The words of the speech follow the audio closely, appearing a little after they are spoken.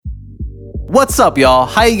What's up, y'all?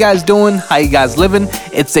 How you guys doing? How you guys living?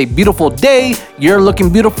 It's a beautiful day. You're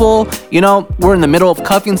looking beautiful. You know, we're in the middle of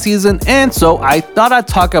cuffing season, and so I thought I'd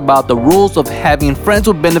talk about the rules of having friends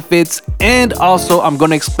with benefits, and also I'm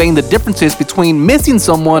going to explain the differences between missing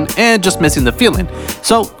someone and just missing the feeling.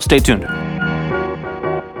 So stay tuned.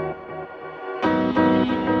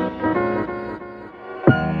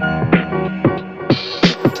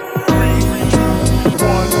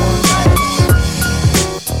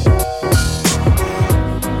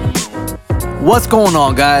 What's going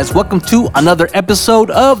on, guys? Welcome to another episode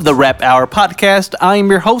of the Rap Hour podcast. I am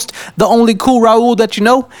your host, the only cool Raul that you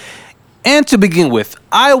know. And to begin with,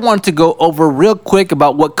 I want to go over real quick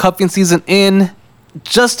about what cuffing season is,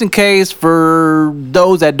 just in case for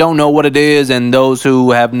those that don't know what it is and those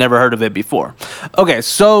who have never heard of it before. Okay,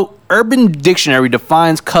 so Urban Dictionary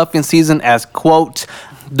defines cuffing season as, quote,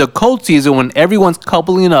 the cold season when everyone's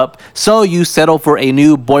coupling up, so you settle for a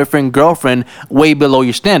new boyfriend, girlfriend way below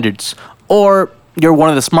your standards. Or you're one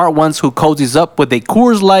of the smart ones who cozies up with a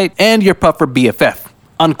Coors Light and your puffer BFF,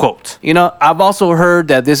 unquote. You know, I've also heard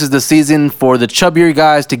that this is the season for the chubbier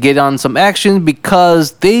guys to get on some action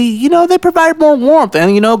because they provide more warmth.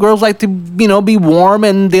 And, girls like to, be warm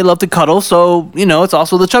and they love to cuddle. So, it's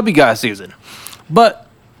also the chubby guy season. But,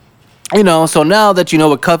 so now that you know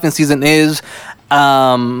what cuffing season is,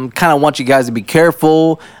 kind of want you guys to be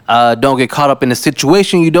careful. Don't get caught up in a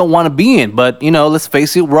situation you don't want to be in. But, let's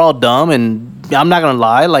face it, we're all dumb. And I'm not going to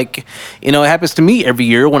lie. Like, it happens to me every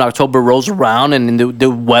year when October rolls around and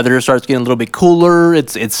the weather starts getting a little bit cooler. I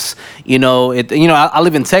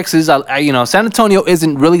live in Texas. San Antonio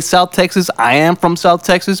isn't really South Texas. I am from South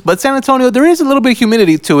Texas. But San Antonio, there is a little bit of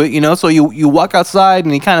humidity to it, So you walk outside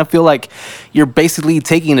and you kind of feel like you're basically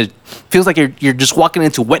feels like you're just walking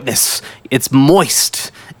into wetness. It's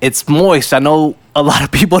moist. I know a lot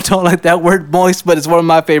of people don't like that word moist, but it's one of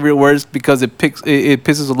my favorite words because it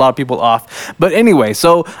pisses a lot of people off. But anyway,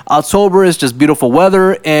 so October is just beautiful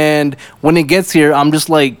weather, and when it gets here, I'm just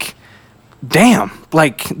like, damn,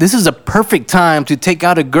 like this is a perfect time to take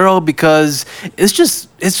out a girl because it's just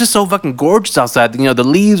so fucking gorgeous outside. The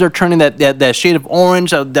leaves are turning that shade of orange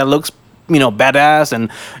that looks badass. And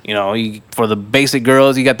for the basic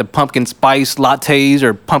girls, you got the pumpkin spice lattes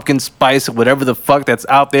or pumpkin spice or whatever the fuck that's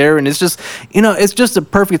out there, and it's just it's just a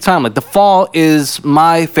perfect time. Like, the fall is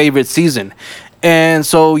my favorite season. And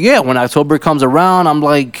so when October comes around, I'm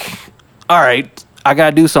like, all right, I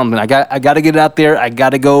gotta do something. I gotta get out there. I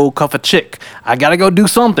gotta go cuff a chick. I gotta go do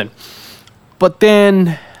something. But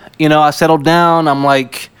then I settled down. I'm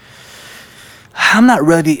like, I'm not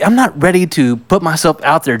ready to put myself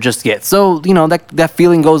out there just yet. So, that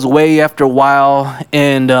feeling goes away after a while.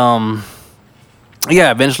 And,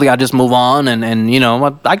 eventually I just move on and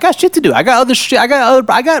I got shit to do. I got other shit. I got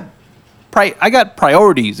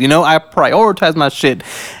priorities, I prioritize my shit.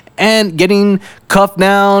 And getting cuffed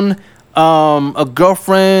down, a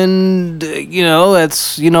girlfriend,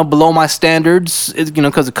 that's, below my standards,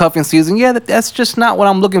 because of cuffing season. Yeah, that's just not what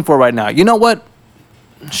I'm looking for right now. You know what?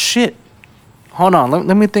 Shit. Hold on,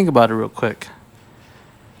 let me think about it real quick.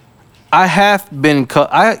 I have been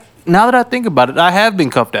now that I think about it, I have been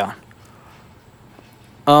cuffed down.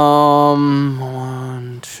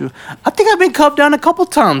 1, 2. I think I've been cuffed down a couple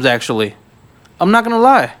times, actually. I'm not gonna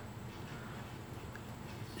lie.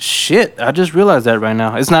 Shit, I just realized that right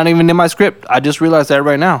now. It's not even in my script. I just realized that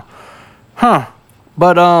right now.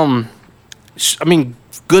 But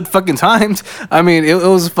good fucking times. It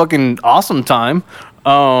was a fucking awesome time.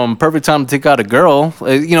 Perfect time to take out a girl.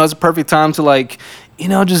 It's a perfect time to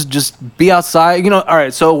just be outside. All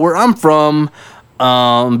right, so where I'm from,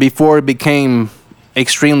 before it became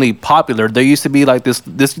extremely popular, there used to be like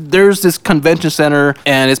there's this convention center,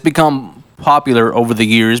 and it's become popular over the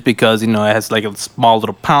years because it has like a small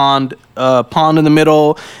little pond in the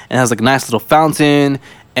middle, and has like a nice little fountain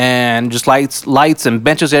and just lights and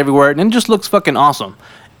benches everywhere, and it just looks fucking awesome.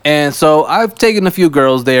 And so I've taken a few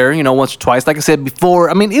girls there, once or twice. Like I said before,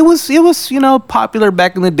 it was popular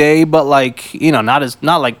back in the day, but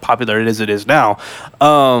not like popular as it is now.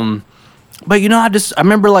 But I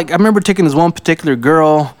remember taking this one particular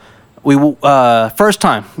girl. We first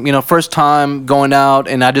time going out,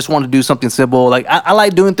 and I just wanted to do something simple. Like I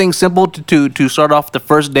like doing things simple to start off the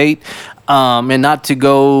first date, and not to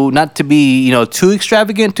be too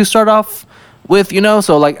extravagant to start off with,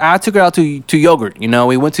 so like I took her out to yogurt.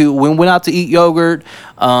 We went out to eat yogurt.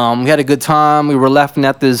 We had a good time. We were laughing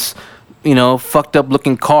at this fucked up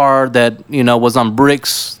looking car that was on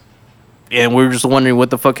bricks, and we were just wondering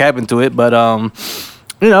what the fuck happened to it. But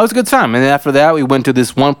it was a good time. And then after that, we went to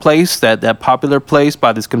this one place, that popular place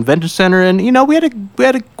by this convention center, and we had a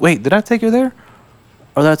wait, did I take her there?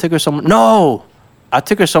 Or did I take her somewhere? No, I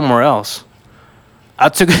took her somewhere else. I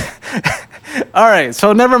took. All right,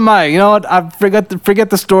 so never mind. You know what? I forget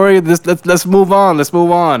the story. Let's move on. Let's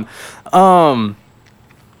move on.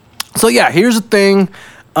 So yeah, here's the thing.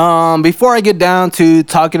 Before I get down to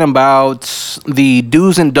talking about the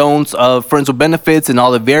do's and don'ts of friends with benefits and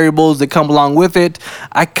all the variables that come along with it,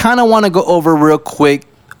 I kind of want to go over real quick,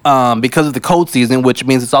 because of the cold season, which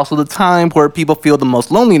means it's also the time where people feel the most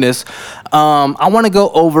loneliness. I want to go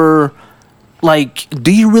over, like,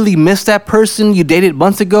 do you really miss that person you dated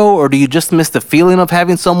months ago, or do you just miss the feeling of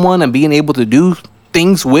having someone and being able to do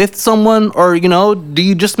things with someone? Or, do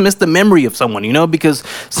you just miss the memory of someone, because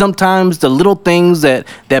sometimes the little things that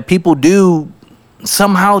people do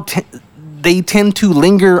somehow they tend to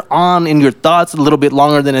linger on in your thoughts a little bit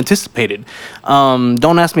longer than anticipated.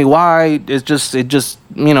 Don't ask me why. It just it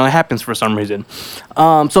happens for some reason.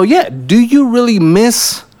 So yeah, do you really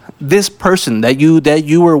miss this person that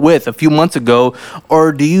you were with a few months ago,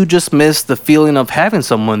 or do you just miss the feeling of having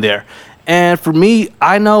someone there? And for me,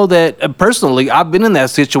 I know that personally, I've been in that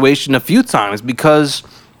situation a few times because,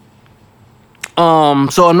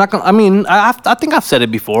 so I'm not gonna. I mean, I think I've said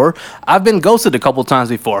it before. I've been ghosted a couple times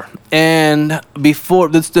before, and before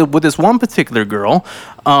with this one particular girl,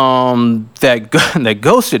 that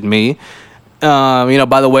ghosted me.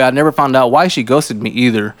 By the way, I never found out why she ghosted me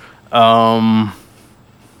either.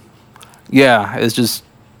 Yeah, it's just,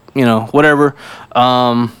 whatever.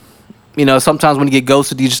 Sometimes when you get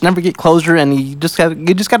ghosted, you just never get closure, and you just got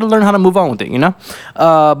to learn how to move on with it,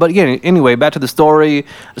 But again, anyway, back to the story.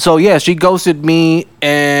 So yeah, she ghosted me,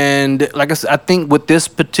 and like I said, I think with this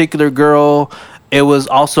particular girl, it was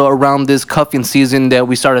also around this cuffing season that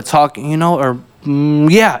we started talking,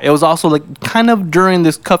 yeah, it was also like kind of during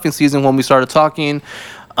this cuffing season when we started talking.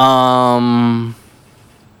 No,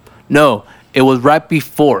 it was right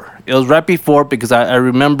before. It was right before because I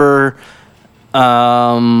remember.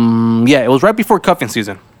 Yeah, it was right before cuffing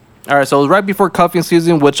season. All right, so it was right before cuffing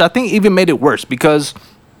season, which I think even made it worse because.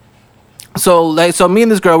 So me and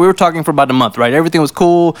this girl, we were talking for about a month, right? Everything was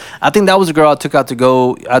cool. I think that was the girl I took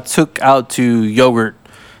out to yogurt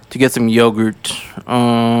to get some yogurt.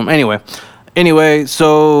 Anyway,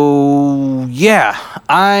 so yeah,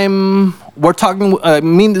 we're talking.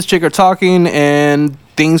 Me and this chick are talking, and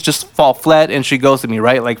things just fall flat, and she ghosted me,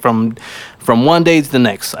 right? Like from one day to the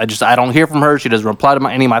next. I don't hear from her. She doesn't reply to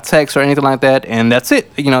any of my texts or anything like that, and that's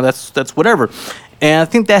it. That's whatever. And I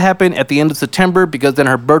think that happened at the end of September because then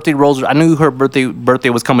her birthday rolls. I knew her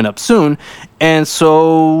birthday was coming up soon, and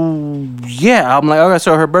so yeah, I'm like, okay,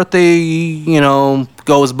 so her birthday,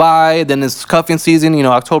 goes by. Then it's cuffing season.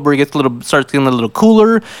 October starts getting a little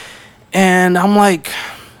cooler, and I'm like,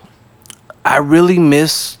 I really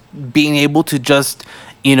miss being able to just,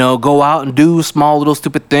 go out and do small little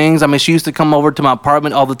stupid things. I mean, she used to come over to my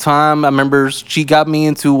apartment all the time. I remember she got me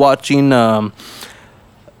into watching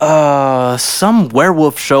some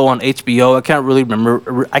werewolf show on HBO. I can't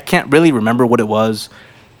really remember what it was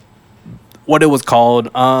called.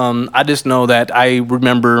 I just know that I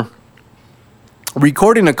remember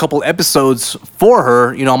recording a couple episodes for her,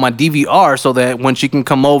 on my DVR, so that when she can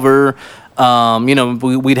come over,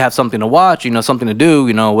 we'd have something to watch, something to do,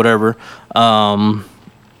 whatever.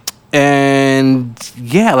 And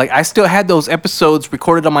yeah, like I still had those episodes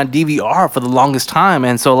recorded on my DVR for the longest time.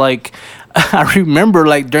 And so like, I remember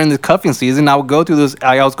like during the cuffing season, I would go through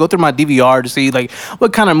my DVR to see like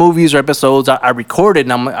what kind of movies or episodes I recorded.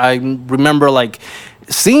 And I remember like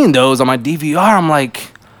seeing those on my DVR. I'm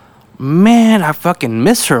like, man, I fucking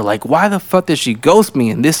miss her. Like, why the fuck did she ghost me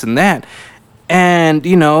and this and that? And,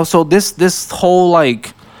 so this whole,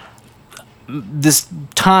 like, this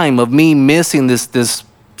time of me missing this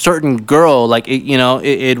certain girl, like,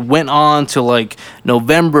 it went on to, like,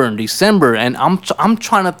 November and December. And I'm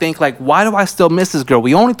trying to think, like, why do I still miss this girl?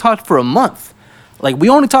 We only talked for a month.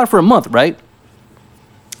 Right?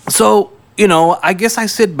 So, I guess I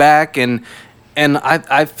sit back and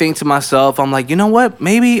I think to myself, I'm like, you know what?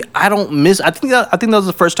 Maybe I don't miss. I think that was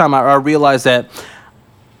the first time I realized that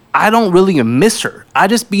I don't really miss her. I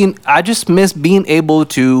just miss being able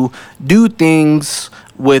to do things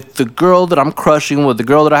with the girl that I'm crushing, with the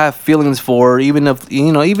girl that I have feelings for, even if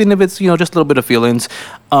it's just a little bit of feelings,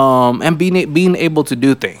 and being able to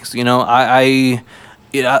do things. I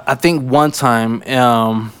think one time,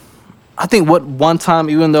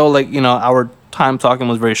 even though like our time talking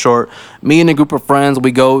was very short, me and a group of friends,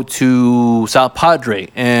 we go to South Padre,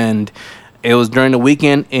 and it was during the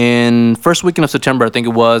weekend first weekend of September, I think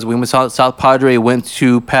it was. We went to South Padre, went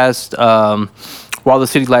to past where all the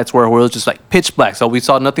city lights were, where it was just like pitch black. So we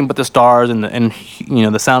saw nothing but the stars and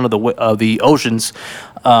the sound of the oceans,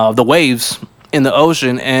 the waves. in the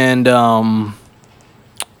ocean, and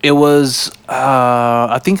it was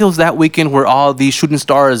I think it was that weekend where all the shooting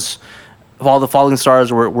stars, all the falling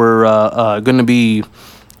stars were going to be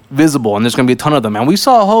visible, and there's going to be a ton of them, and we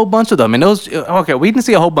saw a whole bunch of them, and it was okay. We didn't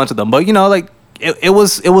see a whole bunch of them, but like it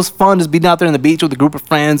was fun just being out there on the beach with a group of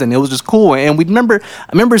friends, and it was just cool. And I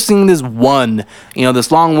remember seeing this one,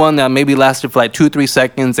 this long one that maybe lasted for like 2-3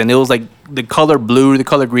 seconds, and it was like the color blue, the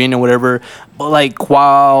color green, or whatever. But like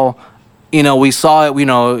while we saw it, we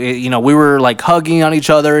were like hugging on each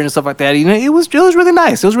other and stuff like that. It was really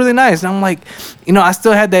nice. It was really nice, and I'm like, I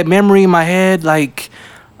still had that memory in my head, like,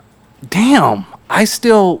 damn, I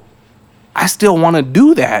still want to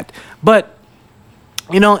do that, but.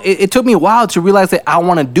 It took me a while to realize that I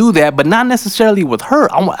want to do that, but not necessarily with her.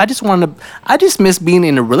 I just miss being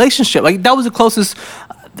in a relationship. Like that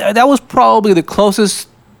was probably the closest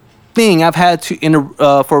thing I've had to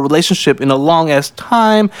for a relationship in a long ass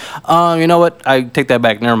time. You know what? I take that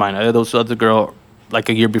back. Never mind. There was other girl like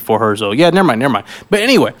a year before her. So yeah, never mind. But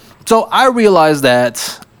anyway, so I realized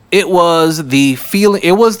that it was the feelings,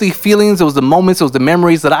 it was the moments, it was the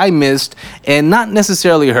memories that I missed, and not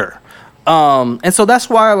necessarily her. And so that's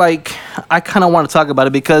why, like, I kind of want to talk about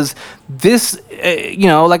it, because this,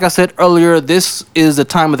 like I said earlier, this is the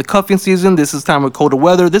time of the cuffing season. This is time of colder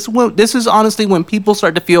weather. This is honestly when people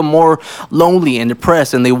start to feel more lonely and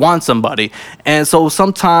depressed, and they want somebody. And so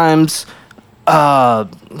sometimes,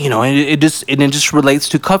 it just relates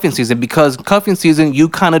to cuffing season, because cuffing season, you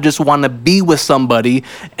kind of just want to be with somebody,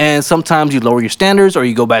 and sometimes you lower your standards or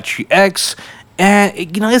you go back to your ex. And,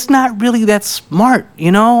 it's not really that smart,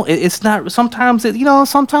 It's not, sometimes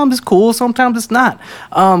it's cool, sometimes it's not.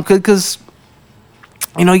 Because,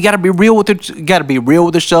 you gotta be real with it. You gotta be real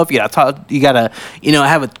with yourself. You gotta talk, you gotta,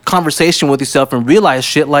 have a conversation with yourself and realize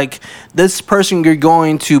shit like this person you're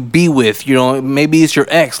going to be with, maybe it's your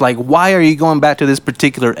ex. Like, why are you going back to this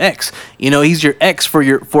particular ex? He's your ex for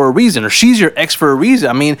a reason, or she's your ex for a reason.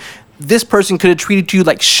 I mean, this person could have treated you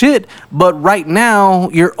like shit, but right now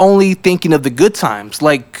you're only thinking of the good times.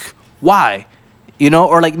 Like, why?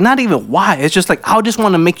 Or like not even why. It's just like, I just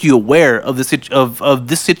want to make you aware of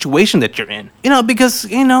this situation that you're in. Because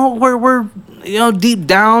we're deep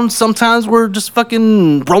down sometimes we're just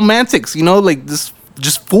fucking romantics. Like this.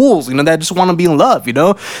 Just fools, that just want to be in love,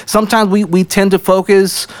 Sometimes we tend to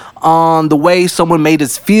focus on the way someone made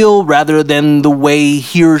us feel rather than the way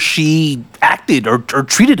he or she acted or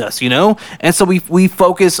treated us, And so we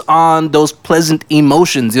focus on those pleasant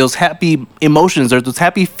emotions, those happy emotions, or those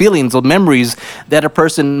happy feelings or memories that a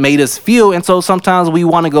person made us feel. And so sometimes we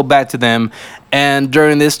want to go back to them. And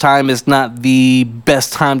during this time, it's not the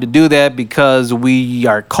best time to do that, because we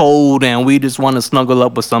are cold and we just want to snuggle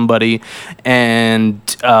up with somebody and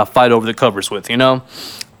fight over the covers with,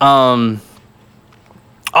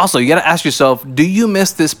 Also, you got to ask yourself, do you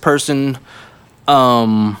miss this person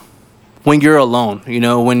when you're alone?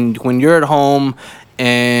 When you're at home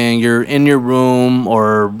and you're in your room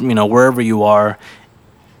or, wherever you are,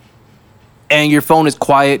 and your phone is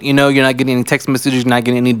quiet, you're not getting any text messages, you're not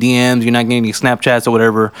getting any DMs, you're not getting any Snapchats or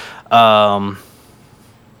whatever.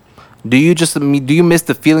 Do you miss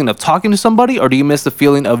the feeling of talking to somebody, or do you miss the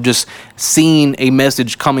feeling of just seeing a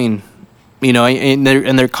message coming, in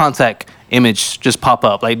their contact image just pop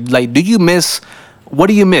up? Like, do you miss? What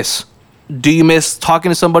do you miss? Do you miss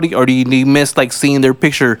talking to somebody, or do you miss like seeing their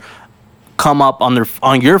picture come up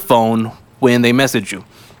on your phone when they message you?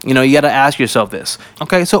 You got to ask yourself this.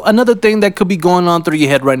 Okay, so another thing that could be going on through your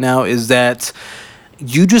head right now is that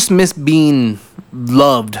you just miss being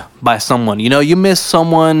loved by someone. You miss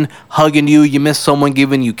someone hugging you. You miss someone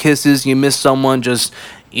giving you kisses. You miss someone just,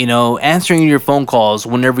 answering your phone calls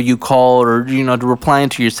whenever you call, or, replying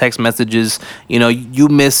to your text messages. You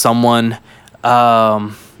miss someone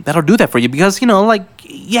that'll do that for you, because,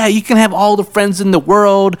 yeah, you can have all the friends in the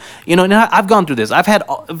world, and I've gone through this. I've had,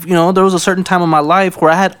 there was a certain time in my life where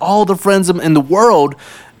I had all the friends in the world,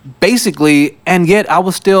 basically, and yet I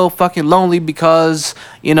was still fucking lonely because,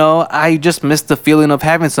 I just missed the feeling of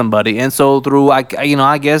having somebody. And so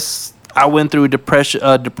I guess I went through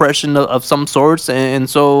depression of some sorts. And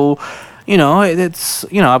so, it's,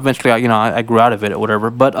 eventually, I grew out of it or whatever.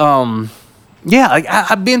 But, yeah, like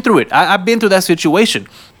I've been through it. I've been through that situation.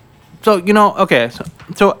 So, okay,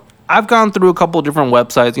 so I've gone through a couple of different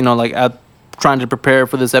websites, like I'm trying to prepare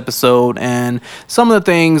for this episode, and some of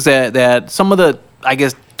the things that some of the, I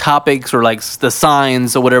guess, topics or like the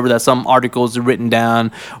signs or whatever that some articles are written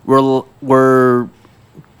down were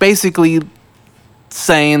basically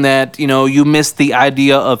saying that, you missed the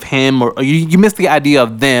idea of him, or you missed the idea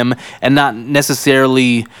of them, and not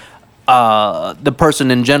necessarily the person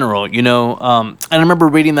in general, And I remember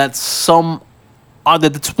reading that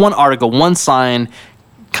this one article, one sign,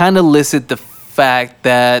 kind of listed the fact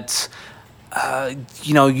that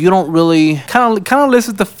you don't really kind of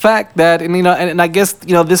listed the fact that, and I guess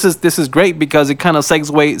this is great because it kind of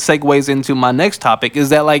segues into my next topic, is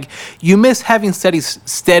that like you miss having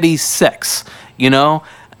steady sex.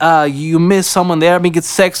 You miss someone there. I mean,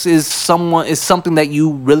 sex is something that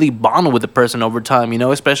you really bond with the person over time.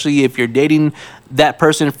 Especially if you're dating that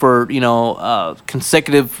person for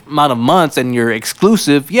consecutive amount of months and you're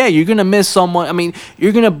exclusive. Yeah, you're gonna miss someone. I mean,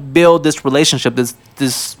 you're gonna build this relationship,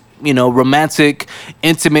 this romantic,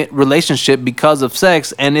 intimate relationship because of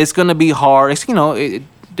sex, and it's gonna be hard.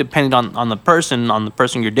 Depending on the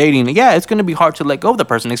person you're dating, yeah, it's gonna be hard to let go of the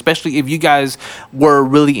person, especially if you guys were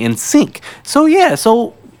really in sync. So yeah,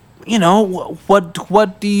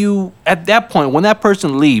 what do you, at that point when that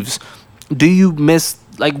person leaves, do you miss,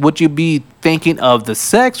 like, would you be thinking of the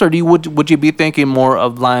sex, or would you be thinking more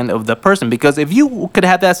of line of the person? Because if you could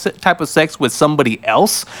have that type of sex with somebody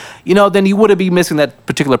else, then you wouldn't be missing that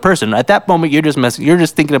particular person. At that moment, you're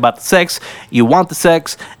just thinking about the sex. You want the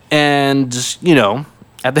sex, and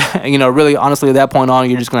really honestly, at that point on,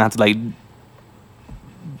 you're just gonna have to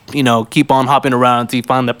keep on hopping around until you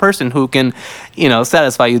find the person who can,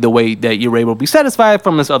 satisfy you the way that you're able to be satisfied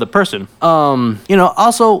from this other person.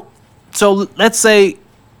 Also, so let's say,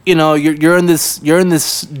 you're in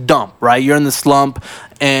this dump, right? You're in this slump,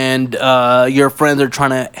 and your friends are trying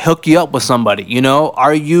to hook you up with somebody.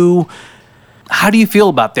 How do you feel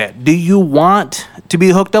about that? Do you want to be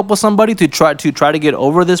hooked up with somebody to try to get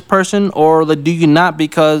over this person, or do you not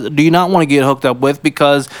want to get hooked up with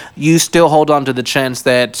because you still hold on to the chance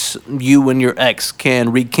that you and your ex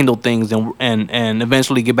can rekindle things and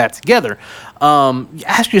eventually get back together?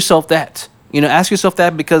 Ask yourself that. Ask yourself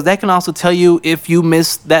that, because that can also tell you if you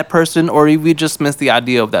miss that person or if you just miss the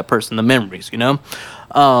idea of that person, the memories.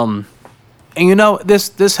 And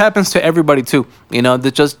this happens to everybody too.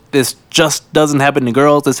 This just doesn't happen to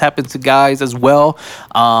girls. This happens to guys as well.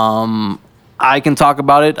 I can talk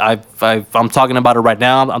about it. I'm talking about it right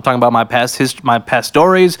now. I'm talking about my past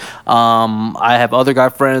stories. I have other guy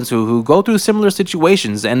friends who go through similar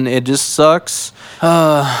situations, and it just sucks.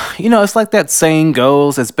 It's like that saying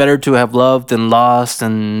goes: it's better to have loved than lost,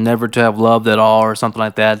 and never to have loved at all, or something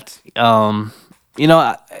like that.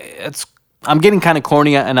 I'm getting kind of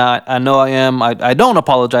corny, and I know I am. I don't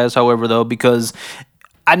apologize, however, though, because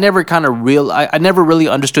I never really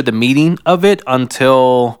understood the meaning of it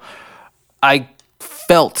until I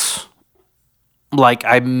felt like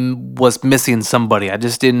I was missing somebody. I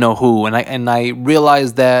just didn't know who, and I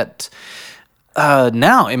realized that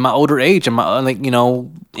now in my older age, in my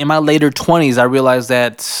in my later 20s, I realized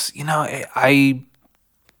that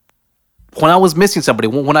when I was missing somebody,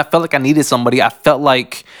 when I felt like I needed somebody, I felt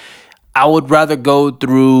like I would rather go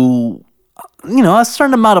through, a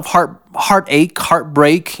certain amount of heartache,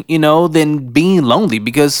 heartbreak, than being lonely,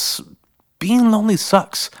 because being lonely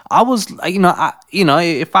sucks. I was,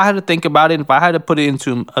 if I had to think about it, if I had to put it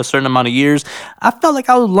into a certain amount of years, I felt like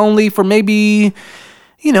I was lonely for maybe,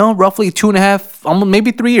 roughly 2.5, almost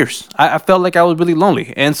maybe 3 years. I felt like I was really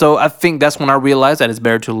lonely. And so I think that's when I realized that it's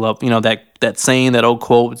better to love, that saying, that old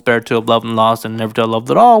quote, it's better to have loved and lost and never to have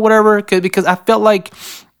loved at all, whatever. Because I felt like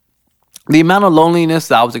the amount of loneliness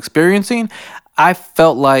that I was experiencing, I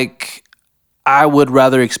felt like I would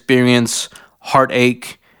rather experience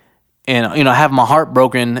heartache and have my heart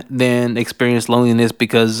broken than experience loneliness,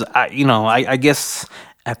 because I guess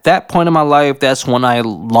at that point in my life, that's when I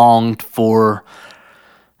longed for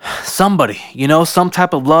somebody, some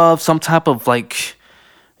type of love, some type of I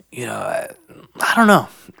don't know,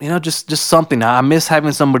 just something. I miss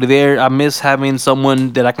having somebody there. I miss having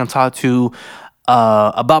someone that I can talk to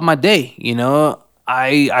about my day.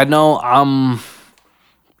 I know I'm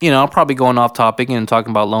probably going off topic and talking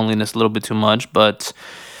about loneliness a little bit too much, but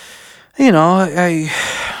I'm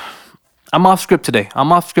off script today.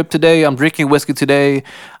 I'm drinking whiskey today.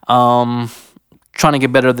 Trying to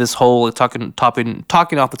get better at this whole talking off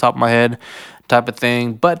the top of my head type of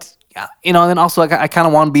thing. But and then also I kind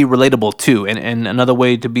of want to be relatable too. And another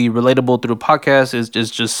way to be relatable through a podcast is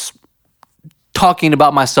just talking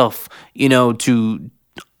about myself,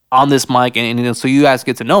 on this mic, and so you guys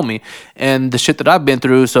get to know me and the shit that I've been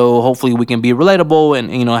through. So hopefully we can be relatable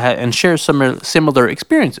and and share some similar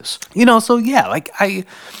experiences. So yeah, like I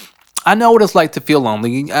know what it's like to feel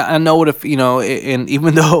lonely. I know what if and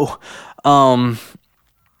even though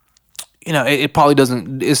it probably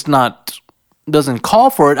doesn't call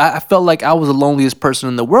for it. I felt like I was the loneliest person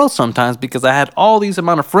in the world sometimes, because I had all these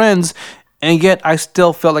amount of friends, and yet I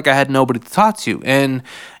still felt like I had nobody to talk to. And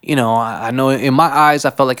I know in my eyes, I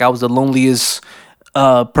felt like I was the loneliest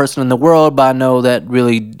person in the world, but I know that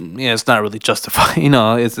really, yeah, it's not really justified.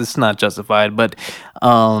 It's not justified. But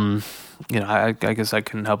I guess I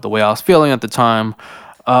couldn't help the way I was feeling at the time.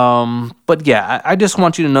 But yeah, I just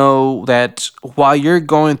want you to know that while you're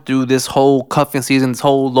going through this whole cuffing season, this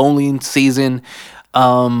whole lonely season,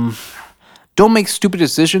 don't make stupid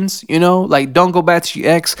decisions, like don't go back to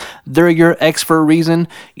your ex. They're your ex for a reason.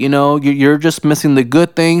 You're just missing the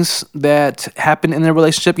good things that happen in the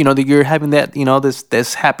relationship. That you're having that,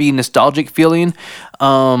 this happy, nostalgic feeling.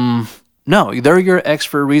 No, they're your ex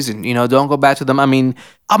for a reason. Don't go back to them. I mean,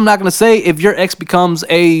 I'm not going to say if your ex becomes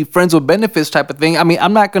a friends with benefits type of thing. I mean,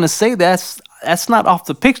 I'm not going to say that's not off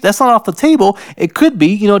the picture. That's not off the table. It could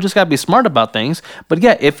be, just got to be smart about things. But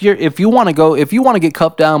yeah, if you want to get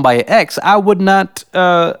cuffed down by an ex, I would not,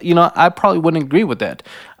 I probably wouldn't agree with that.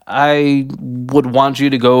 I would want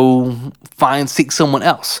you to go seek someone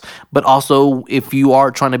else. But also, if you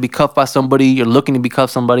are trying to be cuffed by somebody, you're looking to be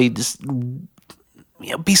cuffed somebody, just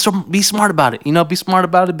be smart about it. Be smart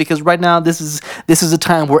about it, because right now this is a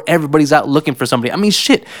time where everybody's out looking for somebody. I mean,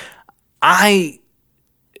 shit. I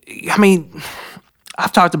mean,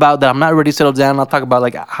 I've talked about that I'm not ready to settle down. I'll talk about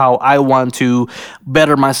like how I want to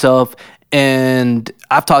better myself, and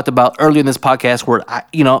I've talked about earlier in this podcast where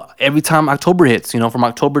every time October hits, from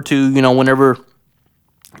October to whenever,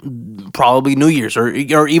 probably New Year's or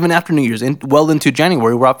even after New Year's, well into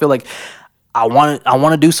January, where I feel like I want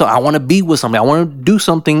to do something. I want to be with somebody. I want to do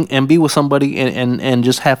something and be with somebody and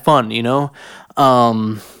just have fun,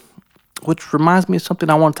 which reminds me of something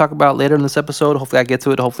I want to talk about later in this episode. Hopefully I get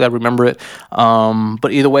to it. Hopefully I remember it.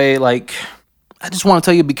 But either way, like, I just want to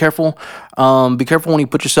tell you, be careful. Be careful when you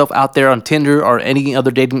put yourself out there on Tinder or any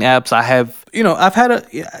other dating apps. I have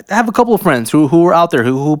a couple of friends who are out there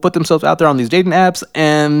who put themselves out there on these dating apps,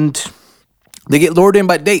 and they get lured in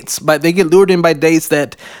by dates. But they get lured in by dates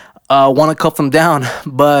that want to cuff them down.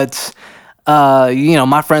 But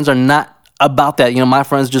my friends are not about that. My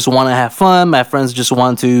friends just want to have fun. My friends just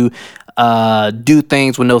want to do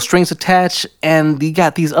things with no strings attached. And you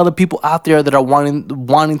got these other people out there that are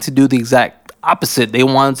wanting to do the exact opposite. They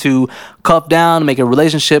want to cuff down, make a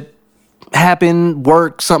relationship happen,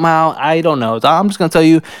 work somehow. I don't know. I'm just gonna tell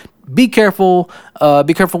you, be careful.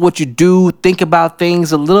 Be careful what you do. Think about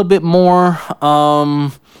things a little bit more.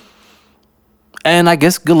 And I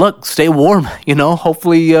guess good luck. Stay warm.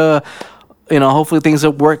 Hopefully, hopefully things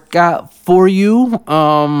will work out for you.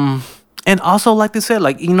 And also, like they said,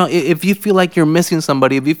 like, if you feel like you're missing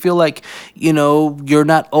somebody, if you feel like, you're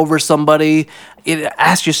not over somebody,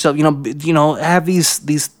 ask yourself, have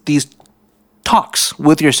these talks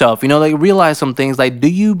with yourself, like realize some things, like, do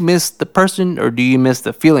you miss the person or do you miss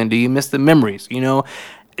the feeling? Do you miss the memories?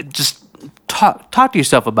 Just talk to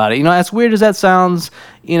yourself about it. As weird as that sounds,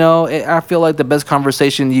 I feel like the best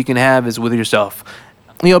conversation you can have is with yourself.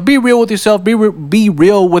 Be real with yourself. Be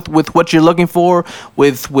real with what you're looking for,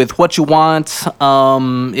 with what you want.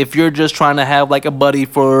 If you're just trying to have like a buddy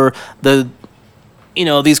for the,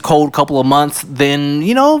 these cold couple of months, then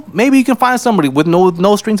maybe you can find somebody with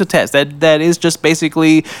no strings attached. That is just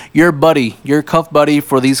basically your buddy, your cuff buddy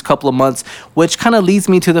for these couple of months. Which kind of leads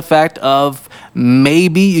me to the fact of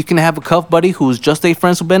maybe you can have a cuff buddy who's just a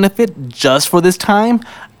friends with benefit just for this time.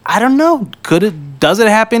 I don't know. Does it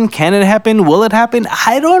happen? Can it happen? Will it happen?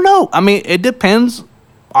 I don't know. I mean, it depends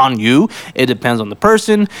on you. It depends on the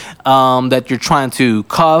person that you're trying to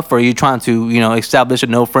cuff, or you're trying to, establish a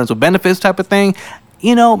no friends with benefits type of thing.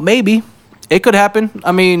 Maybe it could happen.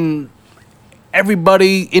 I mean,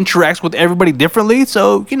 everybody interacts with everybody differently,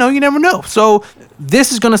 so, you never know. So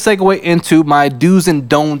this is going to segue into my do's and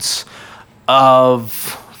don'ts of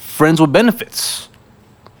friends with benefits.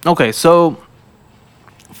 Okay, so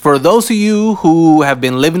for those of you who have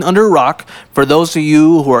been living under a rock, for those of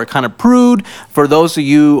you who are kind of prude, for those of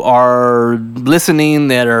you who are listening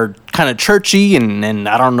that are kind of churchy, and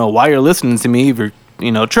I don't know why you're listening to me if you're,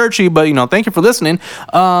 churchy, but, thank you for listening.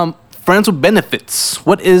 Friends with benefits.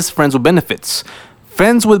 What is friends with benefits?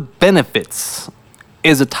 Friends with benefits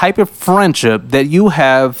is a type of friendship that you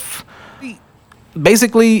have.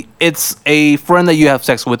 Basically, it's a friend that you have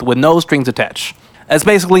sex with no strings attached. That's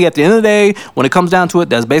basically, at the end of the day, when it comes down to it,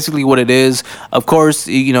 that's basically what it is. Of course,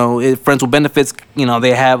 friends with benefits,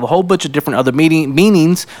 they have a whole bunch of different other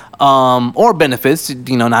meanings or benefits,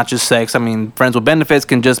 not just sex. I mean, friends with benefits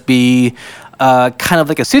can just be kind of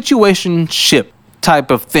like a situationship type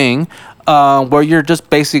of thing where you're just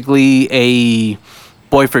basically a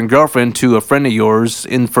boyfriend, girlfriend to a friend of yours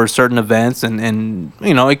for certain events. And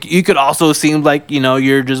you could also seem like,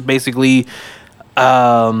 you're just basically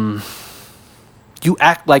you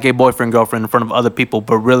act like a boyfriend girlfriend in front of other people,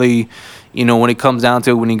 but really, when it comes down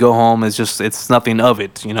to it, when you go home, it's nothing of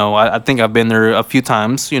it. I think I've been there a few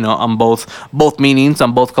times. On both meanings,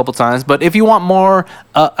 on both couple times. But if you want more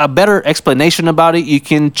a better explanation about it, you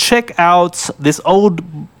can check out this old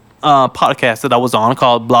podcast that I was on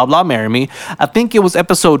called Blah Blah Marry Me. I think it was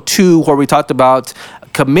episode 2 where we talked about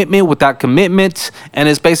commitment without commitment, and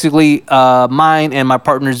it's basically mine and my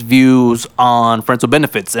partner's views on friends with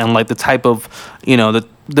benefits and like the type of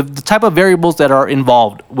the type of variables that are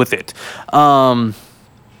involved with it. So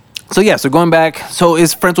going back, so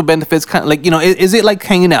is friends with benefits kind of like, is it like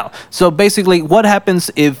hanging out? So basically, what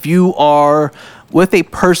happens if you are with a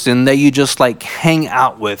person that you just like hang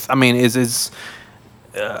out with? I mean,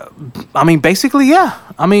 basically, yeah.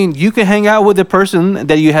 You can hang out with a person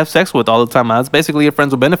that you have sex with all the time. That's basically your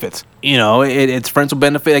friends with benefits. It's friends with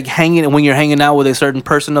benefit. Like when you're hanging out with a certain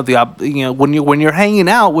person when you're hanging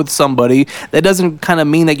out with somebody, that doesn't kind of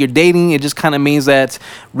mean that you're dating. It just kind of means that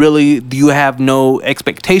really you have no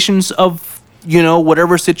expectations of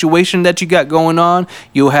whatever situation that you got going on.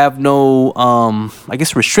 You have no I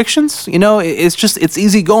guess restrictions. It's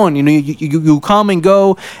easy going. You come and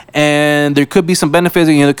go, and there could be some benefits.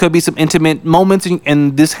 There could be some intimate moments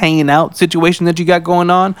in this hanging out situation that you got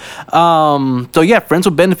going on. So yeah, friends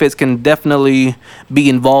with benefits can definitely be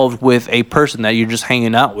involved with a person that you're just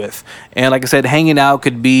hanging out with. And like I said, hanging out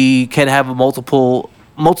can have a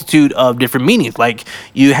multitude of different meanings. Like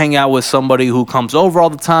you hang out with somebody who comes over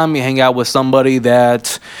all the time. You hang out with somebody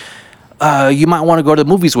that you might want to go to the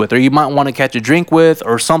movies with, or you might want to catch a drink with,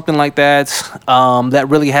 or something like that. That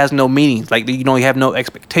really has no meaning. Like you have no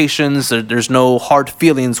expectations. There's no hard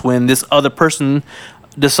feelings when this other person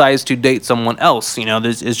decides to date someone else.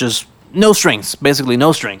 It's just no strings. Basically,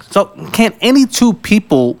 no strings. So can any two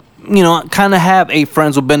people kind of have a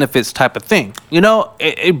friends with benefits type of thing?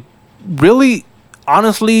 It really,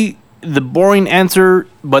 honestly, the boring answer,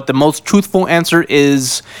 but the most truthful answer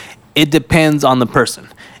is it depends on the person.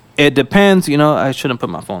 It depends, I shouldn't put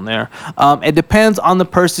my phone there. It depends on the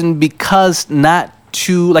person, because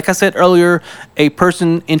like I said earlier, a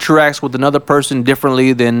person interacts with another person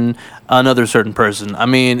differently than another certain person.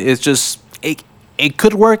 It's just, it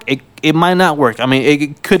could work. It might not work.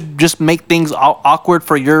 It could just make things awkward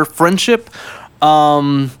for your friendship.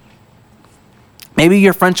 Maybe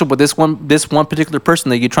your friendship with this one particular person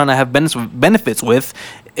that you're trying to have benefits with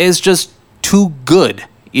is just too good,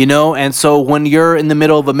 And so when you're in the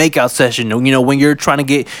middle of a makeout session, when you're trying to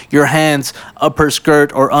get your hands up her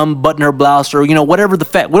skirt or unbutton her blouse, or whatever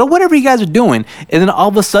whatever you guys are doing, and then all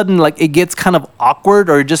of a sudden like it gets kind of awkward,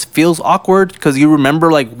 or it just feels awkward because you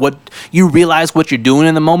remember like what you realize what you're doing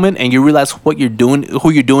in the moment, and you realize what you're doing, who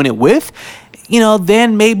you're doing it with,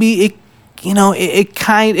 then maybe it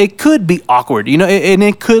could be awkward, and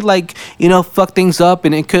it could like, fuck things up,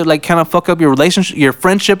 and it could like kind of fuck up your relationship, your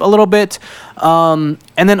friendship a little bit. And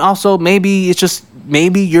then also maybe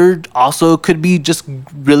you're also could be just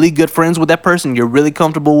really good friends with that person. You're really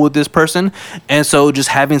comfortable with this person. And so just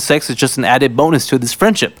having sex is just an added bonus to this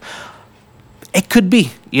friendship. It could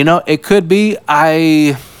be, it could be.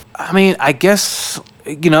 I guess,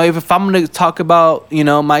 if I'm going to talk about,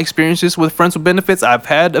 my experiences with friends with benefits, I've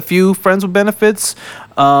had a few friends with benefits.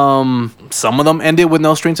 Some of them ended with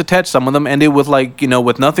no strings attached. Some of them ended with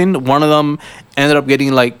with nothing. One of them ended up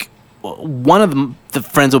getting one of the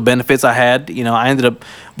friends with benefits I had, we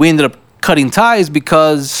ended up cutting ties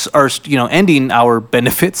ending our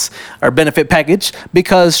benefit package,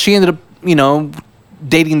 because she ended up,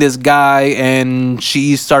 dating this guy, and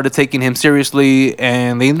she started taking him seriously,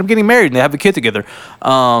 and they ended up getting married, and they have a kid together.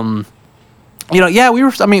 When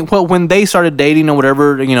they started dating or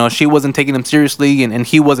whatever, she wasn't taking him seriously, and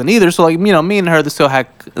he wasn't either. So me and her still had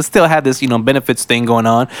this, benefits thing going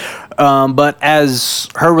on. But as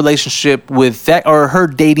her relationship with that, or her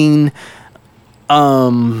dating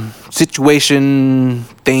situation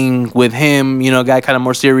thing with him, got kind of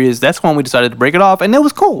more serious, that's when we decided to break it off, and it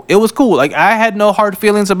was cool. Like I had no hard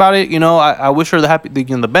feelings about it. I wish her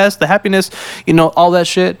the best, the happiness, all that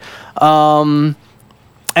shit.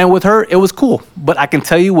 And with her, it was cool. But I can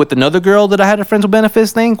tell you, with another girl that I had a friends with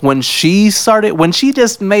benefits thing, when she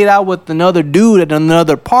just made out with another dude at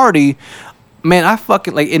another party, man, I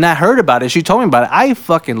fucking and I heard about it. She told me about it. I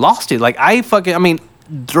fucking lost it.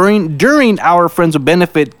 During our friends with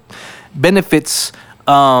benefits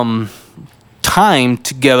time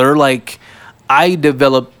together, I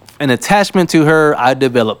developed an attachment to her. I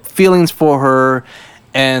developed feelings for her,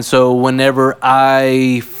 and so whenever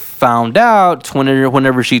I found out,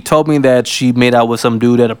 whenever she told me that she made out with some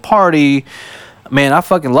dude at a party, man, I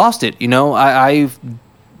fucking lost it.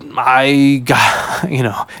 I got,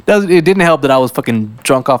 it didn't help that I was fucking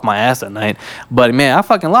drunk off my ass that night. But man, I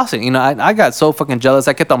fucking lost it. I got so fucking jealous.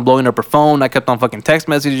 I kept on blowing up her phone. I kept on fucking text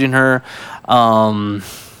messaging her.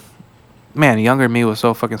 Man, younger me was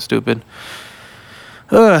so fucking stupid.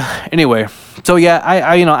 Anyway, so yeah,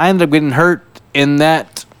 I ended up getting hurt in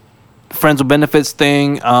that friends with benefits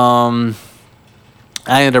thing. I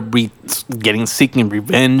ended up seeking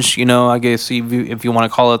revenge, I guess if you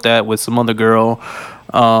want to call it that, with some other girl.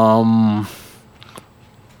 And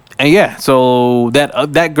yeah, so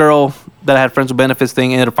that girl that I had friends with benefits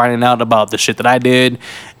thing ended up finding out about the shit that I did,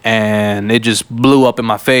 and it just blew up in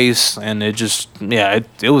my face, and it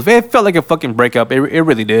felt like a fucking breakup. It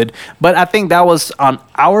really did. But I think that was on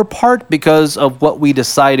our part because of what we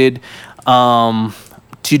decided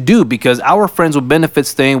to do, because our friends with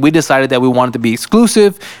benefits thing, we decided that we wanted to be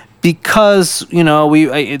exclusive because we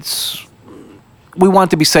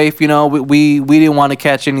want to be safe. We didn't want to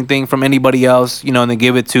catch anything from anybody else, and then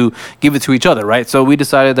give it to each other, right? So we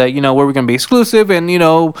decided that we were gonna be exclusive, and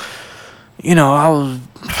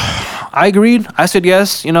I agreed. I said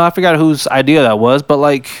yes. I forgot whose idea that was, but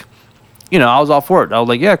I was all for it. I was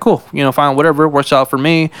like, yeah, cool. Fine, whatever. Works out for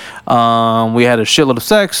me. We had a shitload of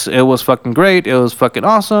sex. It was fucking great. It was fucking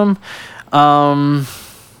awesome. And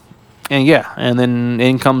yeah, and then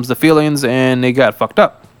in comes the feelings, and it got fucked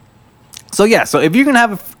up. So yeah, so if you're gonna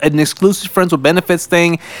have an exclusive friends with benefits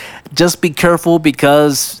thing, just be careful,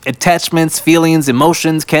 because attachments, feelings,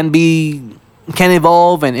 emotions can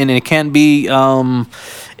evolve, and it can be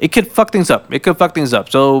it could fuck things up.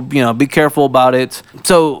 So be careful about it.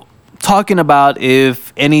 So talking about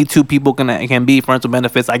if any two people can be friends with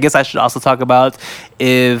benefits, I guess I should also talk about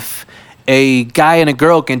if a guy and a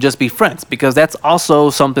girl can just be friends, because that's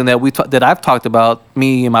also something that I've talked about.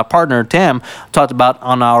 Me and my partner Tam talked about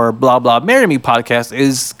on our Blah Blah Marry Me podcast.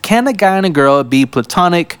 Is, can a guy and a girl be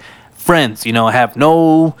platonic friends? Have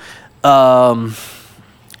no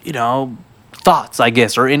thoughts, I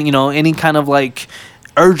guess, or any kind of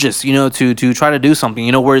urges, to try to do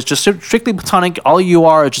something, where it's just strictly platonic. All you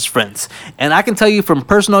are just friends. And I can tell you from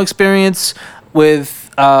personal experience with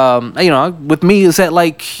with me, is that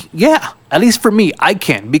yeah, at least for me, I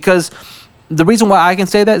can, because the reason why I can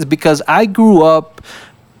say that is because I grew up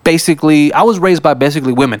I was raised by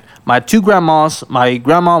basically women. My two grandmas, my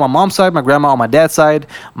grandma on my mom's side, my grandma on my dad's side,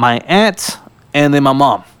 my aunt, and then my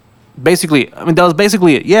mom. Basically, that was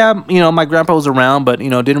basically it. Yeah, my grandpa was around, but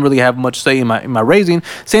didn't really have much say in my raising.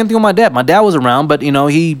 Same thing with my dad. My dad was around, but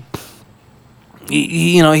he's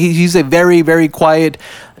a very, very quiet,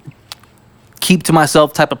 keep to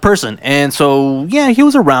myself type of person. And so yeah, he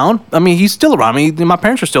was around. He's still around. My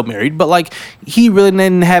parents are still married, but he really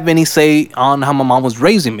didn't have any say on how my mom was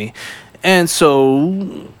raising me. And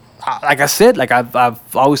so, like I said,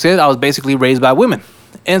 I've always said, I was basically raised by women.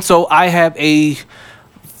 And so I have a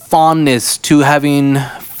fondness to having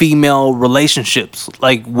female relationships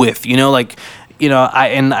I want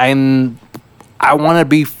to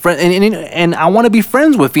be and I want to be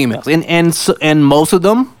friends with females, and most of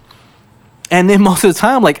them. And then most of the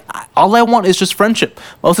time, all I want is just friendship.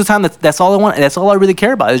 Most of the time, that's all I want. That's all I really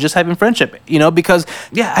care about, is just having friendship. Because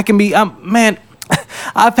yeah, I can be man.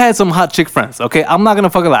 I've had some hot chick friends. Okay, I'm not gonna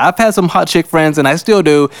fucking lie. I've had some hot chick friends, and I still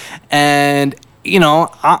do. And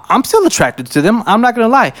I'm still attracted to them. I'm not gonna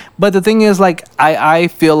lie. But the thing is, I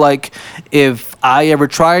feel like if I ever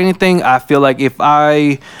try anything, I feel like if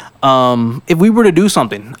we were to do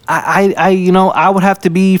something, I would have to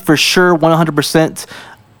be for sure 100%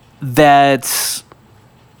 that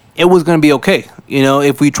it was going to be okay.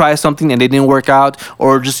 If we try something and it didn't work out,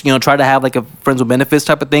 or just, try to have a friends with benefits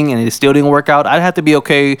type of thing and it still didn't work out, I'd have to be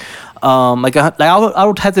okay. I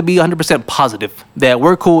would have to be 100% positive that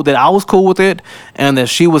we're cool, that I was cool with it, and that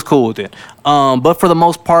she was cool with it. But for the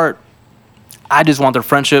most part, I just want their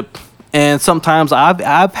friendship. And sometimes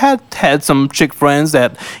I've had some chick friends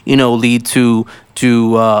that lead to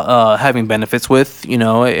having benefits with.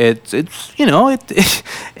 It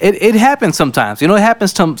happens sometimes. It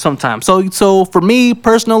happens sometimes. So for me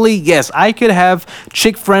personally, yes, I could have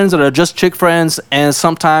chick friends that are just chick friends, and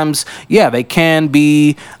sometimes they can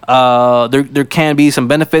be there can be some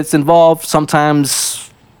benefits involved.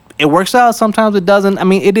 Sometimes it works out, sometimes it doesn't.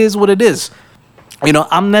 It is what it is.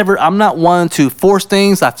 I'm not one to force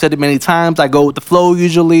things. I've said it many times. I go with the flow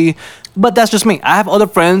usually, but that's just me. I have other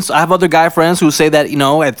friends. I have other guy friends who say that,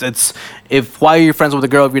 it's why are you friends with a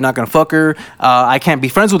girl if you're not going to fuck her? I can't be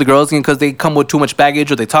friends with the girls because they come with too much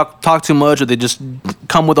baggage, or they talk too much, or they just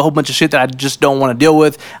come with a whole bunch of shit that I just don't want to deal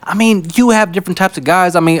with. You have different types of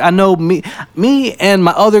guys. I know me and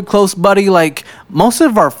my other close buddy, most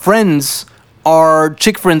of our friends are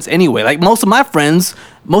chick friends anyway. Like most of my friends,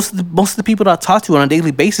 most of the people that I talk to on a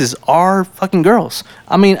daily basis are fucking girls.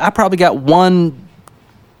 I mean, I probably got one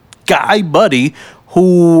guy buddy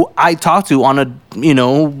who I talk to on a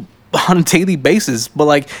on a daily basis, but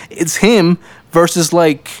like it's him versus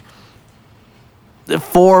like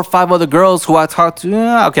 4 or 5 other girls who I talk to.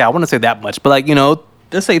 Okay, I wouldn't say that much, but like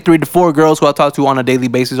let's say 3 to 4 girls who I talk to on a daily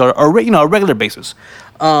basis or a regular basis.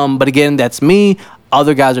 But again, that's me.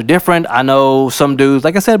 Other guys are different. I know some dudes,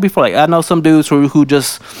 like I said before, like I know some dudes who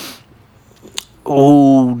just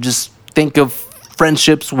think of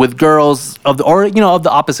friendships with girls of the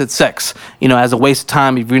opposite sex, as a waste of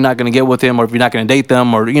time if you're not gonna get with them or if you're not gonna date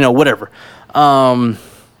them or whatever.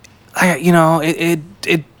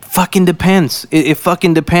 It fucking depends. It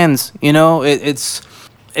fucking depends. It's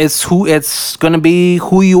gonna be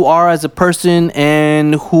who you are as a person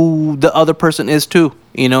and who the other person is too.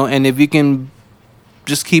 And if you can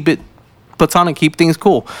just keep it platonic, keep things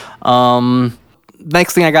cool.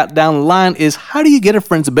 Next thing I got down the line is, how do you get a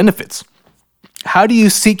friends with benefits? How do you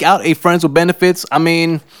seek out a friends with benefits? I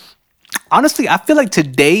mean, honestly, I feel like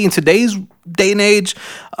in today's day and age,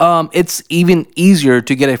 it's even easier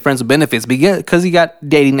to get a friends with benefits because you got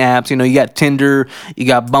dating apps. You got Tinder, you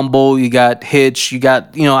got Bumble, you got Hitch, you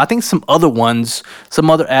got I think some other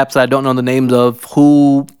apps that I don't know the names of,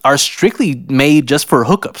 who are strictly made just for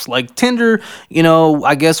hookups. Like Tinder,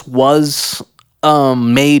 I guess was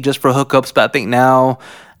made just for hookups, but I think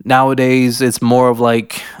nowadays it's more of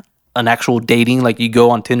like an actual dating, like you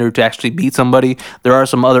go on Tinder to actually meet somebody. There are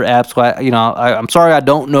some other apps, I'm sorry I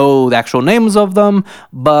don't know the actual names of them,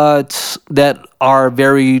 but that are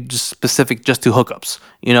very just specific just to hookups,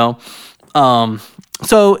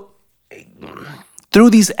 so through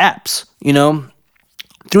these apps,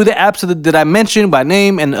 through the apps that I mentioned by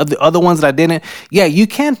name and the other ones that I didn't, you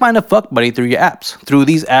can find a fuck buddy through your apps. Through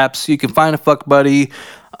these apps, you can find a fuck buddy.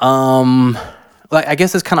 Like, I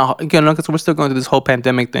guess it's kind of, because we're still going through this whole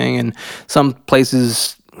pandemic thing, and some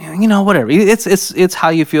places, whatever. It's how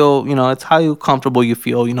you feel, it's how comfortable you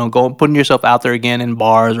feel, putting yourself out there again in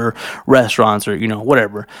bars or restaurants or,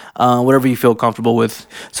 whatever you feel comfortable with.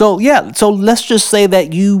 So let's just say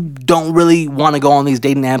that you don't really want to go on these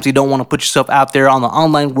dating apps. You don't want to put yourself out there on the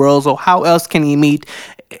online world. So how else can you meet,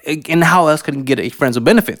 and how else can you get a friends with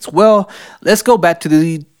benefits? Well, let's go back to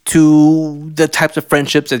the types of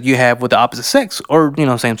friendships that you have with the opposite sex, or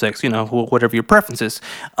same sex, whatever your preference is.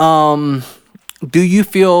 Do you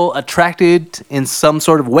feel attracted in some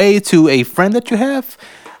sort of way to a friend that you have?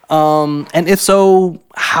 And if so,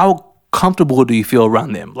 how comfortable do you feel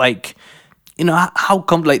around them? Like,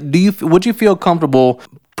 would you feel comfortable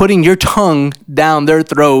putting your tongue down their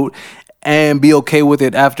throat and be okay with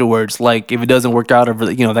it afterwards? Like, if it doesn't work out, or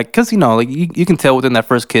because you can tell within that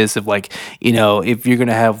first kiss if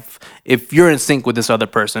if you're in sync with this other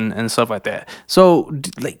person and stuff like that. So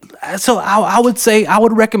I would say, I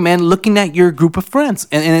would recommend looking at your group of friends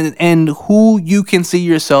and who you can see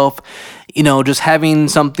yourself, just having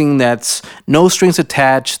something that's no strings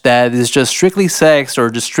attached, that is just strictly sex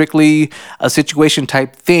or just strictly a situation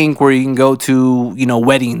type thing, where you can go to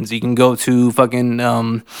weddings, you can go to fucking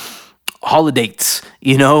holidays,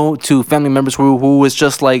 to family members who is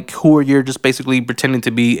just like, you're just basically pretending to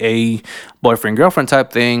be a boyfriend girlfriend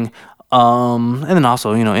type thing, and then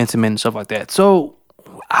also intimate and stuff like that. So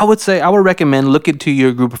I would recommend looking to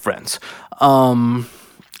your group of friends, and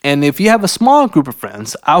if you have a small group of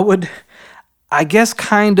friends, I guess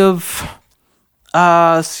kind of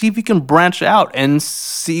see if you can branch out and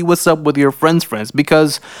see what's up with your friends' friends,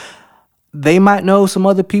 because they might know some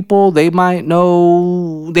other people. They might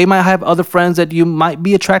have other friends that you might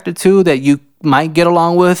be attracted to, that you might get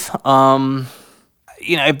along with.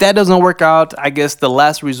 If that doesn't work out, I guess the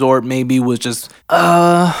last resort maybe was just,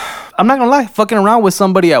 I'm not gonna lie, fucking around with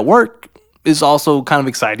somebody at work is also kind of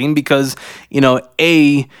exciting, because,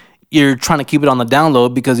 you're trying to keep it on the down low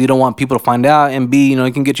because you don't want people to find out, and B,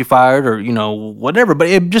 it can get you fired or, whatever. But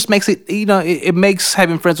it just makes it, it makes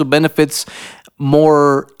having friends with benefits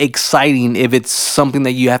more exciting if it's something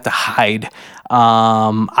that you have to hide.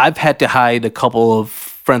 I've had to hide a couple of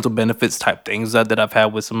friends with benefits type things that I've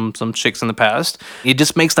had with some chicks in the past. It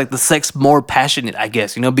just makes like the sex more passionate, I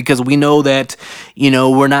guess, because we know that,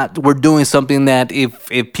 we're doing something that if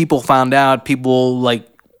people found out, people like,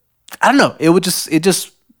 I don't know, it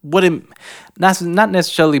just wouldn't not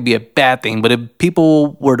necessarily be a bad thing, but if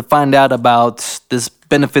people were to find out about this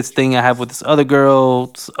benefits thing I have with this other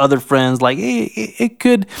girl, other friends, like it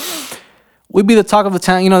could, would be the talk of the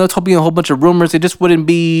town. There'll be a whole bunch of rumors. It just wouldn't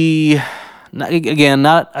be, not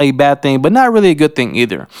a bad thing, but not really a good thing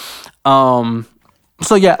either. So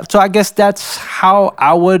I guess that's how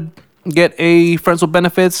I would get a friends with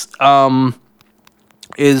benefits,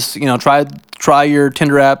 is try your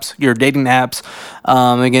Tinder apps, your dating apps.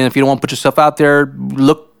 Again, if you don't want to put yourself out there,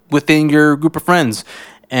 look within your group of friends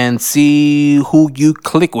and see who you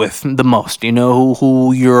click with the most.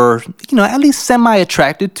 Who you're at least semi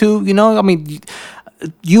attracted to.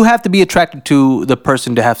 You have to be attracted to the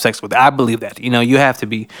person to have sex with. I believe that. You have to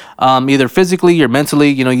be either physically or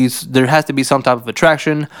mentally. There has to be some type of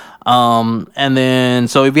attraction. And then,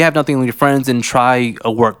 so if you have nothing with your friends, then try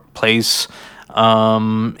a workplace.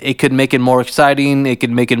 It could make it more exciting. It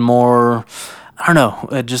could make it more, I don't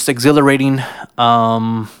know, just exhilarating.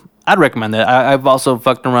 I'd recommend that. I've also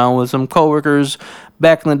fucked around with some coworkers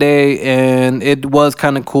back in the day, and it was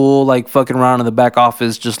kind of cool, like fucking around in the back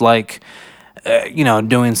office, just like,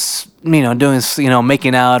 doing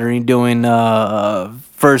making out, or doing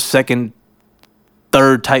first, second,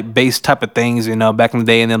 third type base type of things, back in the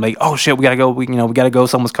day, and then like, oh shit, we gotta go, we gotta go,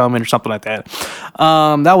 someone's coming or something like that.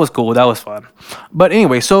 That was cool. That was fun. But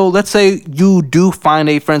anyway, so let's say you do find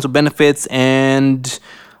a friends with benefits, and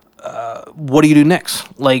what do you do next?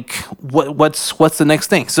 Like, what's the next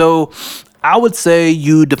thing? So I would say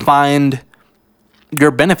you defined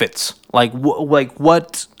your benefits. Like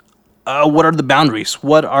what are the boundaries?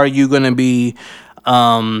 What are you going to be,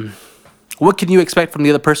 what can you expect from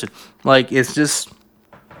the other person? Like, it's just,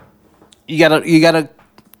 you gotta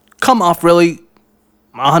come off really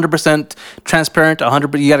 100% transparent,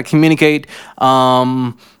 100%, you gotta communicate.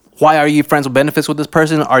 Why are you friends with benefits with this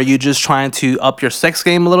person? Are you just trying to up your sex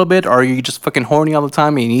game a little bit? Or are you just fucking horny all the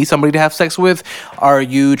time and you need somebody to have sex with? Are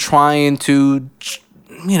you trying to,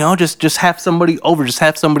 just have somebody over, just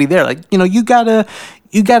have somebody there? Like, you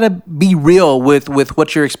gotta be real with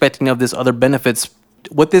what you're expecting of this other benefits,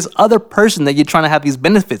 with this other person that you're trying to have these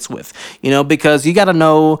benefits with, because you got to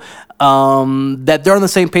know that they're on the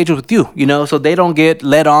same page with you, so they don't get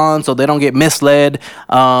led on, so they don't get misled,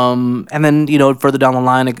 and then, further down the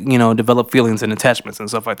line, develop feelings and attachments and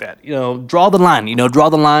stuff like that. Draw the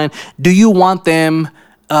line. Do you want them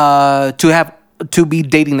to be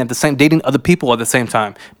dating other people at the same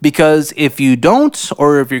time? Because if you don't,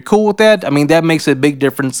 or if you're cool with that, that makes a big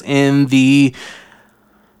difference in the,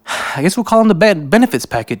 I guess we'll call them the benefits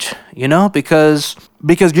package, because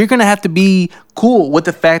you're going to have to be cool with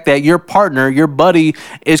the fact that your partner, your buddy,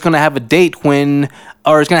 is going to have a date is going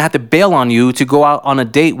to have to bail on you to go out on a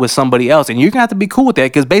date with somebody else. And you're going to have to be cool with that,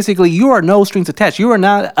 because basically you are no strings attached. You are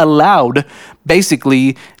not allowed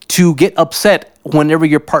basically to get upset whenever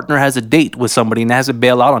your partner has a date with somebody and has to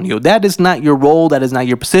bail out on you. That is not your role. That is not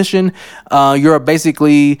your position. You're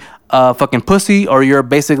basically a fucking pussy, or you're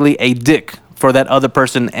basically a dick for that other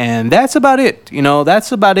person, and that's about it.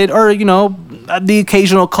 That's about it. Or the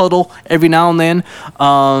occasional cuddle every now and then.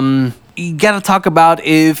 You gotta talk about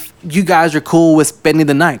if you guys are cool with spending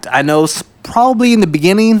the night. I know probably in the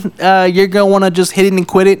beginning you're gonna want to just hit it and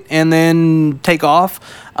quit it and then take off.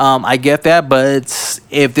 I get that, but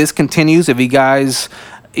if this continues, if you guys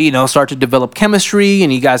start to develop chemistry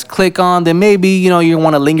and you guys click on, then maybe you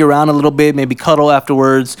want to linger around a little bit, maybe cuddle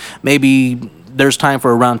afterwards, maybe there's time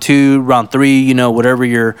for a round 2, round 3, whatever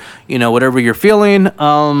you're feeling.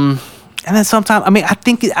 And then sometime,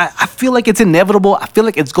 I feel like it's inevitable. I feel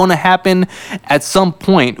like it's going to happen at some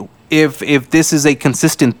point. If this is a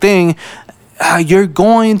consistent thing, you're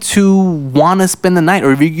going to want to spend the night,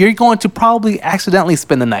 or you're going to probably accidentally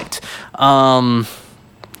spend the night.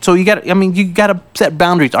 So you gotta set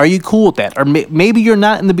boundaries. Are you cool with that? Or maybe you're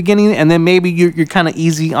not in the beginning, and then maybe you're kind of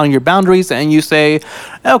easy on your boundaries, and you say,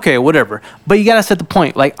 okay, whatever. But you gotta set the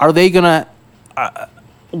point. Like, are they gonna?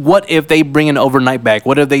 What if they bring an overnight bag?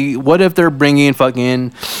 What if they're bringing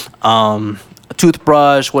fucking a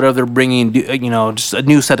toothbrush? What if they're bringing just a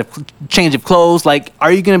new set of change of clothes? Like,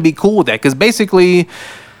 are you gonna be cool with that? Because basically,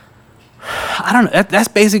 I don't know. That's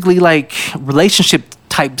basically like relationship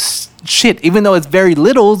type shit, even though it's very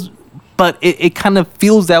little, but it kind of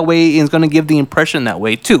feels that way, and it's going to give the impression that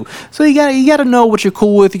way too. So you gotta know what you're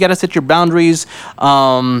cool with. You gotta set your boundaries.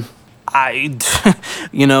 With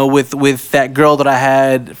that girl that I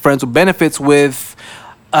had friends with benefits with,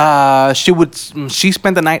 she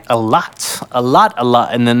spent the night a lot,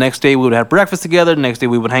 and the next day we would have breakfast together. The next day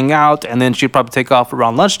we would hang out, and then she'd probably take off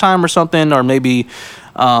around lunchtime or something, or maybe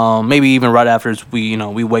even right after we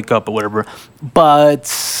wake up or whatever.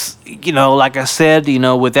 But like I said,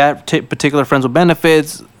 with that particular friends with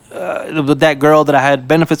benefits, with that girl that I had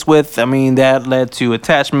benefits with, that led to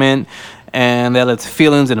attachment, and that led to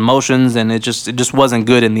feelings and emotions, and it just wasn't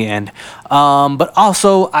good in the end. But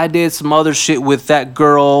also I did some other shit with that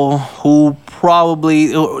girl who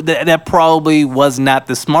probably was not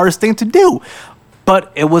the smartest thing to do.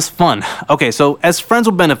 but it was fun. Okay, so as friends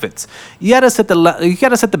with benefits, you gotta set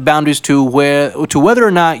the boundaries to whether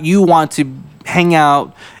or not you want to hang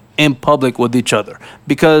out in public with each other.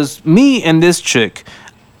 Because me and this chick,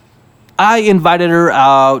 I invited her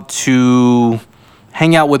out to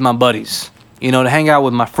hang out with my buddies. To hang out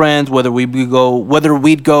with my friends, whether we'd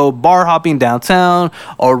go bar hopping downtown,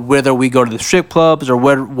 or whether we go to the strip clubs, or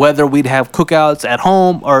whether we'd have cookouts at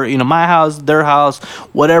home, or my house, their house,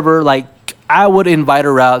 whatever. Like, I would invite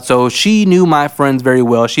her out, so she knew my friends very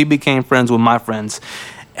well. She became friends with my friends,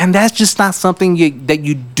 and that's just not something that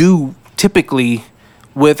you do typically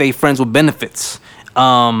with a friends with benefits.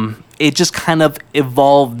 It just kind of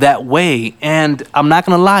evolved that way, and I'm not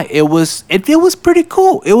gonna lie, it was pretty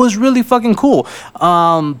cool. It was really fucking cool.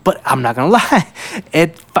 But I'm not gonna lie,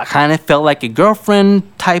 it kind of felt like a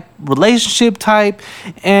girlfriend type relationship type,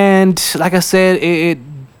 and like I said, it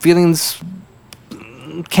feelings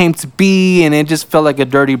came to be, and it just felt like a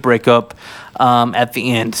dirty breakup at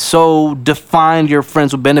the end. So define your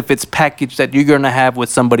friends with benefits package that you're gonna have with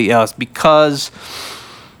somebody else, because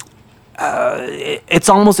it's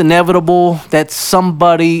almost inevitable that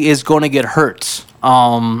somebody is going to get hurt.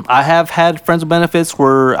 I have had friends with benefits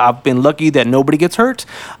where I've been lucky that nobody gets hurt,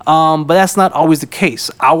 but that's not always the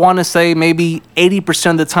case. I want to say maybe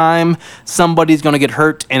 80% of the time somebody's going to get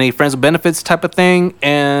hurt in a friends with benefits type of thing,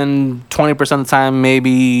 and 20% of the time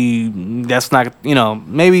maybe that's not,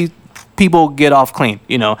 maybe people get off clean.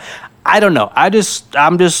 I don't know. I'm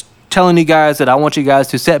just telling you guys that I want you guys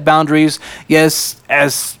to set boundaries. Yes,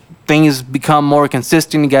 as things become more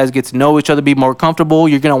consistent, you guys get to know each other, be more comfortable,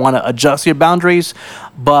 you're going to want to adjust your boundaries.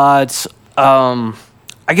 But I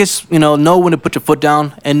guess, know when to put your foot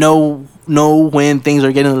down, and know when things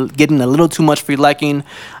are getting a little too much for your liking.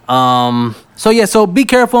 So be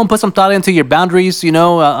careful and put some thought into your boundaries.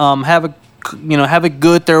 Have a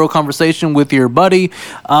good, thorough conversation with your buddy,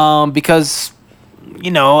 because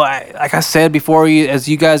like I said before, as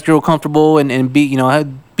you guys grow comfortable and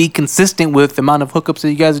be consistent with the amount of hookups that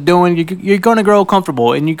you guys are doing, you're going to grow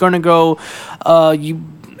comfortable, and you're going to grow.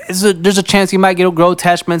 There's a chance you might grow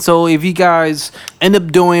attachment. So if you guys end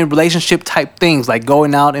up doing relationship type things, like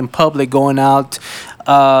going out in public, going out,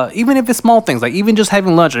 even if it's small things, like even just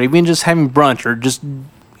having lunch, or even just having brunch, or just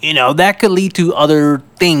that could lead to other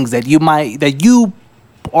things that you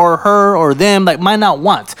or her or them might not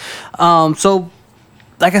want. So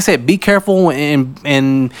like I said, be careful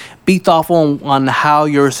and be thoughtful on how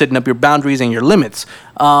you're setting up your boundaries and your limits.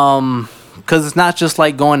 Because it's not just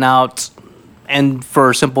like going out and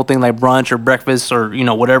for a simple thing like brunch or breakfast or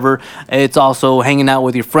whatever. It's also hanging out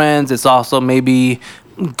with your friends. It's also maybe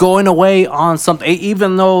going away on something,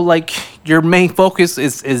 even though like your main focus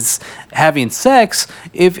is having sex.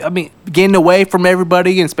 Getting away from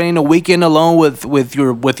everybody and spending a weekend alone with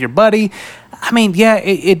your buddy.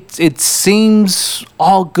 It seems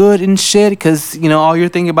all good and shit, because all you're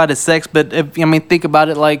thinking about is sex. But think about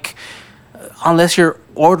it, like, unless you're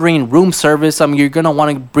ordering room service, you're gonna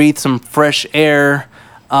want to breathe some fresh air,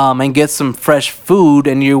 and get some fresh food,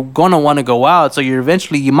 and you're gonna want to go out. So you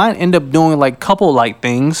might end up doing like couple like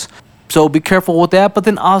things. So be careful with that. But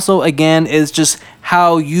then also, again, is just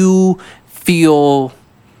how you feel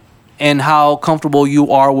and how comfortable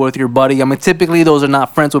you are with your buddy. Typically those are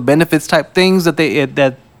not friends with benefits type things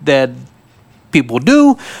that people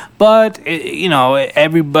do, but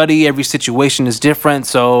every situation is different.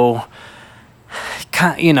 So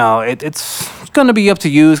it's gonna be up to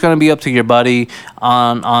you. It's gonna be up to your buddy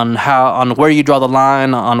on where you draw the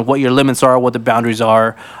line, on what your limits are, what the boundaries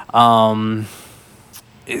are.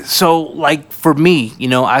 So like for me,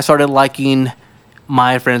 I started liking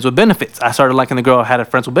my friends with benefits. I started liking the girl I had a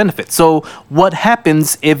friends with benefits. So what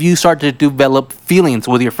happens if you start to develop feelings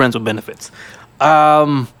with your friends with benefits?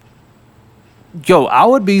 I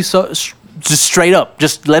would be just straight up,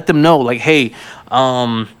 just let them know, like, hey,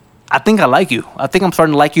 I think I like you. I think I'm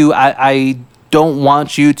starting to like you. I don't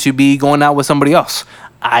want you to be going out with somebody else.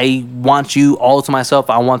 I want you all to myself.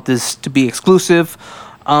 I want this to be exclusive.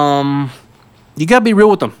 You gotta be real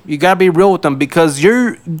with them.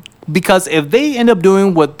 Because if they end up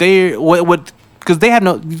doing because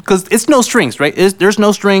it's no strings, right? There's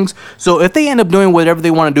no strings. So if they end up doing whatever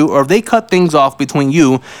they want to do, or if they cut things off between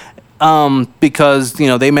you, because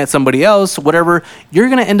they met somebody else, whatever, you're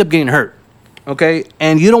gonna end up getting hurt. Okay,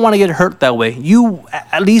 and you don't want to get hurt that way. You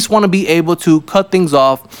at least want to be able to cut things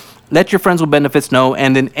off, let your friends with benefits know,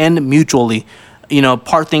 and then end mutually.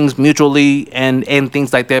 Part things mutually and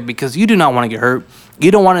things like that, because you do not want to get hurt.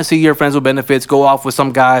 You don't want to see your friends with benefits go off with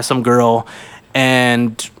some guy, some girl,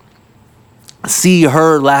 and see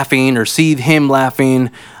her laughing or see him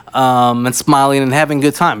laughing, and smiling and having a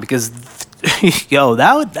good time, because yo,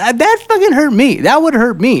 that fucking hurt me. That would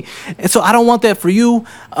hurt me. And so I don't want that for you.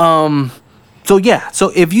 So yeah,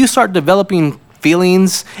 so if you start developing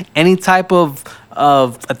feelings, any type of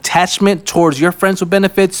attachment towards your friends with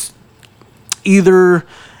benefits, either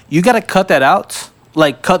you got to cut that out,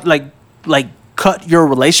 cut your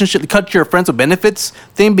relationship, cut your friends with benefits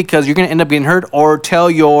thing, because you're going to end up getting hurt, or tell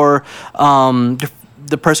your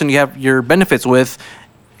the person you have your benefits with,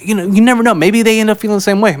 you never know. Maybe they end up feeling the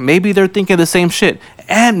same way. Maybe they're thinking the same shit.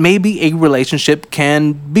 And maybe a relationship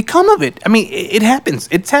can become of it. I mean, it happens.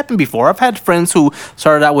 It's happened before. I've had friends who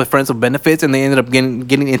started out with friends with benefits and they ended up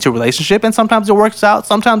getting into a relationship. And sometimes it works out,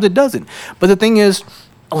 sometimes it doesn't. But the thing is,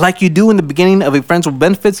 like you do in the beginning of a friends with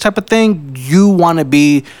benefits type of thing, you want to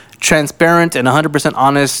be transparent and 100%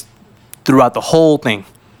 honest throughout the whole thing.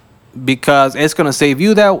 Because it's going to save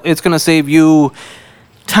you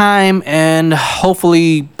time and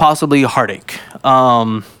hopefully possibly heartache.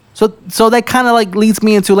 So that kind of like leads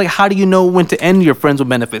me into like, how do you know when to end your friends with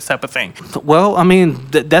benefits type of thing? Well, I mean,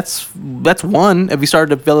 that's one, if you start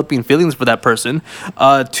developing feelings for that person.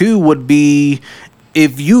 Two would be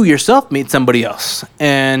if you yourself meet somebody else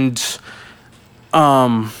and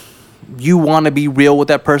you want to be real with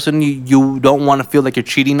that person. You don't want to feel like you're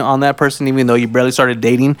cheating on that person, even though you barely started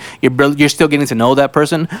dating. You're still getting to know that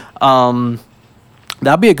person.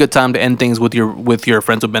 That'd be a good time to end things with your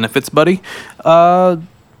friends with benefits, buddy. But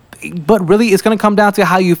really, it's gonna come down to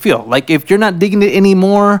how you feel. Like, if you're not digging it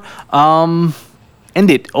anymore, end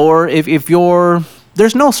it. Or if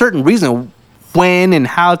there's no certain reason when and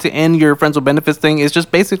how to end your friends with benefits thing. It's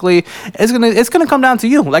just basically it's gonna come down to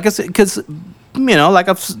you. Like I said, because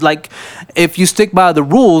if you stick by the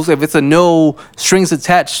rules, if it's a no strings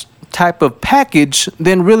attached type of package,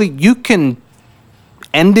 then really you can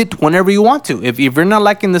end it whenever you want to. If you're not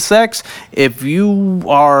liking the sex, if you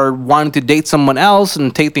are wanting to date someone else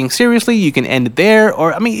and take things seriously, you can end it there.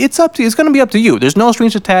 Or, I mean, it's up to you. It's going to be up to you. There's no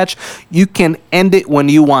strings attached. You can end it when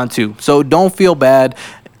you want to. So don't feel bad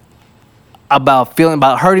about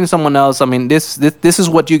hurting someone else. I mean, this is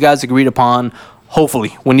what you guys agreed upon, hopefully,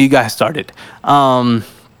 when you guys started. So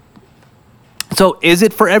is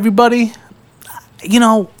it for everybody?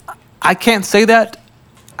 I can't say that.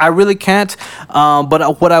 I really can't.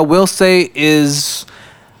 But what I will say is,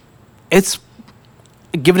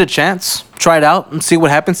 give it a chance. Try it out and see what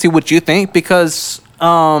happens. See what you think, because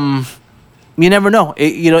you never know.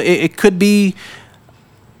 It could be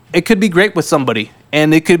great with somebody,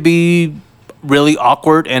 and it could be really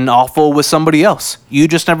awkward and awful with somebody else. You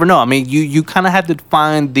just never know. I mean, you kind of have to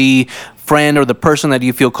find the friend or the person that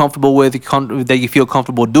you feel comfortable with, that you feel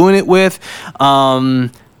comfortable doing it with.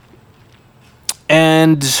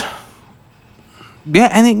 And yeah,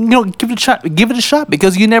 and then, give it a shot,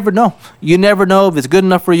 because you never know. You never know if it's good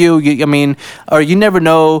enough for you. Or you never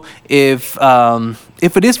know if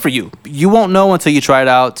it is for you. You won't know until you try it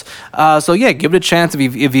out. So yeah, give it a chance.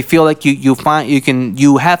 If you feel like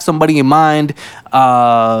you have somebody in mind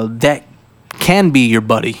that can be your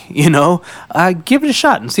buddy, give it a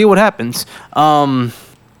shot and see what happens.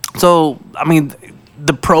 So I mean,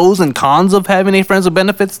 the pros and cons of having a friends with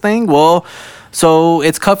benefits thing. Well, so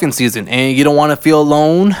it's cuffing season, and you don't want to feel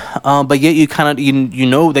alone, but yet you kind of you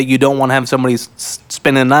know that you don't want to have somebody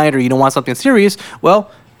spend the night, or you don't want something serious. Well,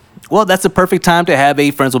 that's the perfect time to have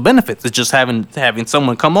a friends with benefits. It's just having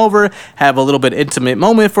someone come over, have a little bit intimate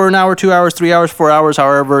moment for an hour, 2 hours, 3 hours, 4 hours,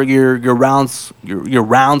 however your rounds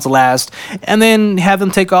last, and then have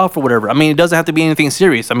them take off or whatever. I mean, it doesn't have to be anything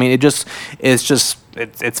serious. I mean, it's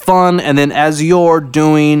fun. And then as you're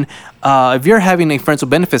doing, if you're having a friends with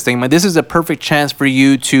benefits thing, this is a perfect chance for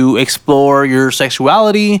you to explore your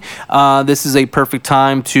sexuality. This is a perfect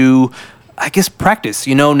time to, I guess, practice,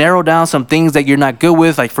 narrow down some things that you're not good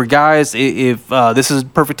with. Like for guys, if this is a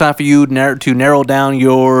perfect time for you to narrow down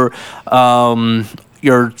your foreplay,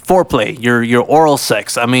 your oral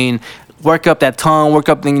sex. I mean, work up that tongue, work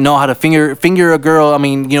up, how to finger a girl. I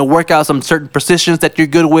mean, work out some certain positions that you're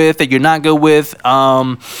good with, that you're not good with.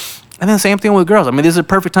 And then same thing with girls. I mean, this is a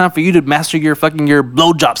perfect time for you to master your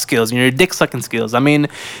blowjob skills and your dick sucking skills. I mean,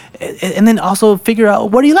 and then also figure out,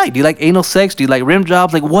 what do you like? Do you like anal sex? Do you like rim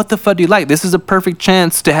jobs? Like, what the fuck do you like? This is a perfect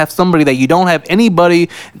chance to have somebody that you don't have anybody,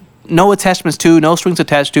 no attachments to, no strings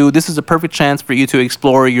attached to. This is a perfect chance for you to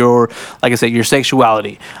explore your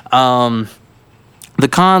sexuality. The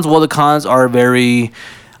cons are very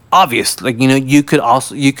obvious. Like, you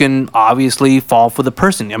can obviously fall for the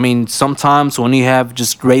person. I mean, sometimes when you have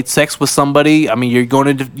just great sex with somebody, I mean, you're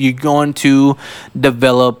going to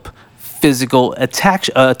develop physical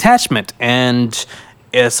attachment, and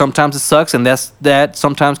sometimes it sucks, and that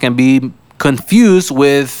sometimes can be confused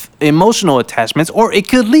with emotional attachments, or it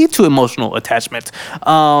could lead to emotional attachment.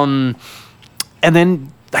 And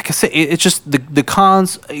then, like I said, it's just the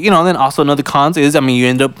cons, and then also another cons is, you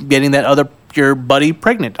end up getting your buddy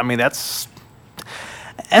pregnant. That's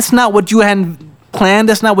not what you had planned.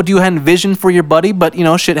 That's not what you had envisioned for your buddy, but,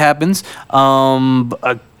 shit happens.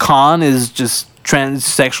 A con is just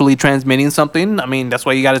sexually transmitting something. That's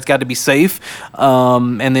why it's got to be safe.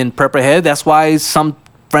 And then prep ahead. That's why some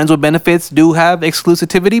friends with benefits do have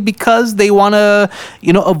exclusivity, because they want to,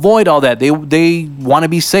 avoid all that. They want to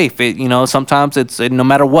be safe. Sometimes it's no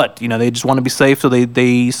matter what, they just want to be safe, so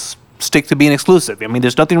they stick to being exclusive.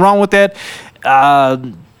 There's nothing wrong with that.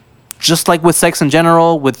 Just like with sex in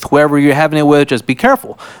general, with whoever you're having it with, just be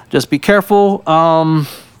careful. Just be careful.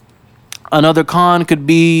 Another con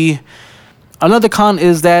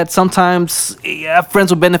is that sometimes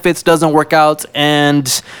friends with benefits doesn't work out,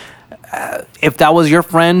 and if that was your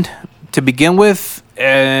friend to begin with,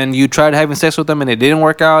 and you tried having sex with them and it didn't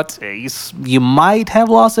work out, you might have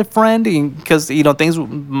lost a friend, because things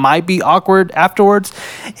might be awkward afterwards.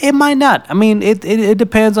 It might not. It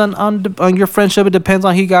depends on your friendship. It depends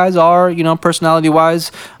on who you guys are, personality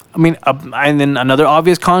wise. And then another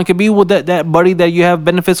obvious con could be, well, that buddy that you have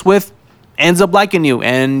benefits with ends up liking you,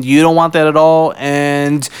 and you don't want that at all,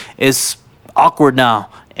 and it's awkward now,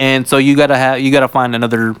 and so you gotta find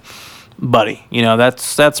another buddy.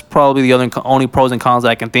 That's probably the only pros and cons that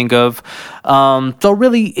I can think of. So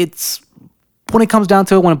really, it's when it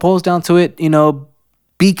boils down to it,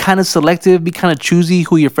 be kind of selective, be kind of choosy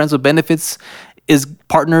who your friends with benefits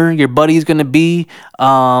your buddy is going to be,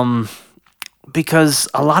 because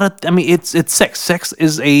a lot of, it's sex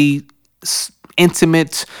is a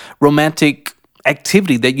intimate, romantic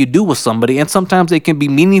activity that you do with somebody, and sometimes it can be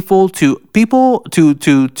meaningful to people,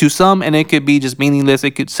 to some, and it could be just meaningless.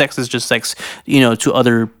 Sex is just sex, to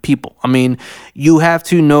other people. You have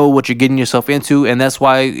to know what you're getting yourself into, and that's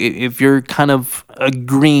why if you're kind of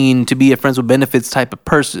agreeing to be a friends with benefits type of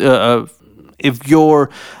person, if you're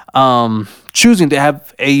choosing to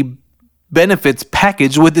have a benefits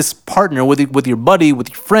package with this partner, with your buddy, with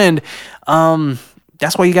your friend,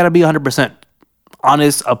 that's why you got to be 100%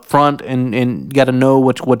 honest upfront, and you got to know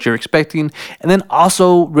what you're expecting. And then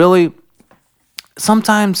also, really,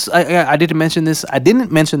 sometimes I didn't mention this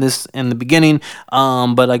in the beginning,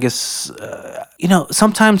 but I guess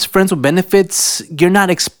sometimes friends with benefits, you're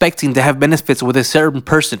not expecting to have benefits with a certain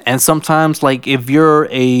person, and sometimes, like, it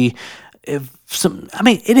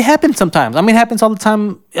happens sometimes. It happens all the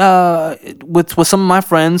time with some of my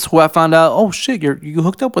friends who I found out, oh shit, you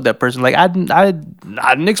hooked up with that person. Like, I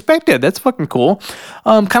didn't expect it. That's fucking cool.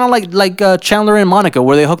 Kind of like Chandler and Monica,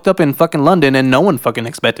 where they hooked up in fucking London, and no one fucking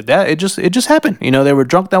expected that. It just happened. They were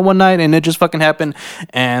drunk that one night, and it just fucking happened,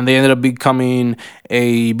 and they ended up becoming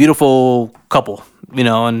a beautiful couple.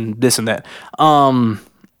 And this and that.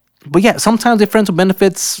 But yeah, sometimes a friends with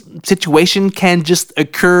benefits situation can just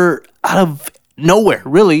occur out of nowhere,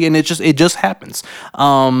 really, and it just happens.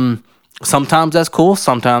 Sometimes that's cool,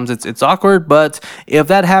 sometimes it's awkward, but if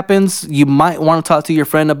that happens, you might want to talk to your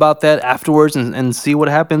friend about that afterwards and see what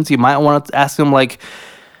happens. You might want to ask him, like,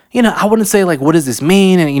 I wouldn't say, like, what does this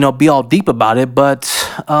mean, and be all deep about it, but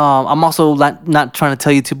I'm also not trying to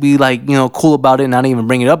tell you to be, like, cool about it and not even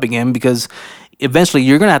bring it up again, because eventually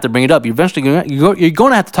you're gonna have to bring it up. Eventually you're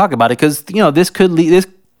gonna have to talk about it, because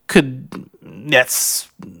that's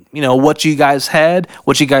what you guys had,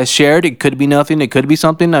 what you guys shared. It could be nothing, it could be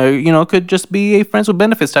something, or it could just be a friends with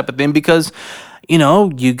benefits type of thing, because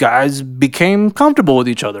you guys became comfortable with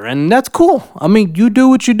each other, and that's cool. You do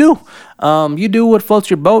what you do. You do what floats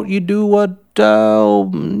your boat. You do what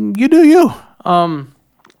you do you.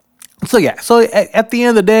 So yeah, so at the end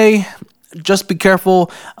of the day, just be careful.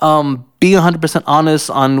 Be 100%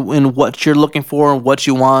 honest in what you're looking for and what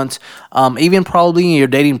you want. Even probably in your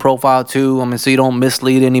dating profile too. So you don't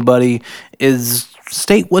mislead anybody. Is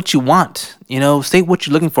state what you want. State what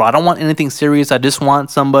you're looking for. I don't want anything serious. I just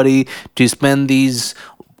want somebody to spend these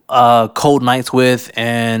cold nights with,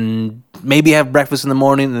 and maybe have breakfast in the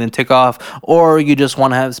morning and then take off. Or you just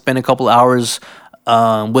want to spend a couple hours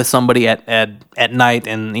with somebody at night,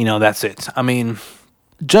 and that's it.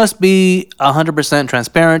 Just be 100%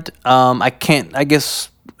 transparent. I guess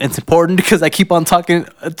it's important because I keep on saying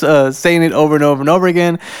it over and over and over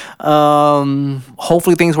again.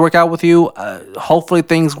 Hopefully things work out with you. Hopefully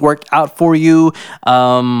things work out for you.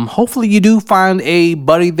 Hopefully you do find a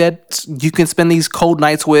buddy that you can spend these cold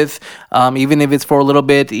nights with, even if it's for a little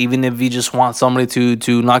bit, even if you just want somebody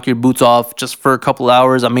to knock your boots off just for a couple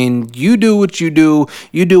hours. You do what you do.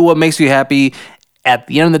 You do what makes you happy. At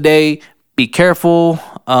the end of the day, be careful,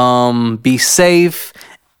 be safe,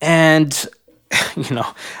 And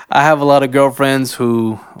I have a lot of girlfriends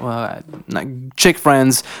who, not chick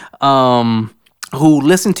friends, who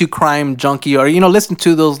listen to Crime Junkie, or listen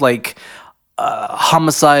to those like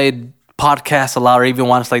homicide podcasts a lot, or even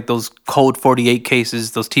watch like those Code 48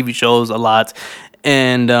 cases, those TV shows a lot.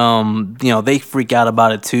 And they freak out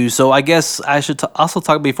about it too. So I guess I should also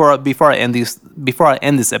talk before I end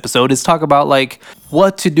this episode, is talk about like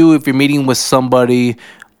what to do if you're meeting with somebody.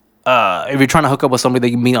 If you're trying to hook up with somebody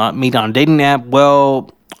that you meet on a dating app,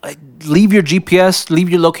 well, leave your GPS, leave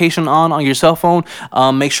your location on your cell phone.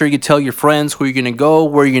 Make sure you tell your friends who you're gonna go,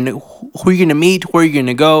 who you're gonna meet, where you're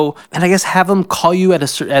gonna go, and I guess have them call you at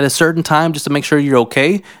a certain time just to make sure you're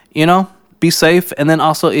okay. Be safe. And then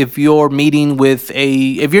also, if you're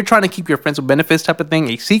if you're trying to keep your friends with benefits type of thing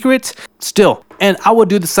a secret, still, and I would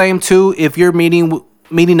do the same too if you're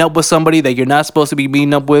meeting up with somebody that you're not supposed to be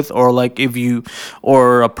meeting up with, or like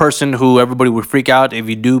or a person who everybody would freak out if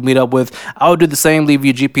you do meet up with. I would do the same. Leave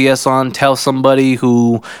your GPS on. Tell somebody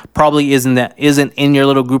who probably isn't in your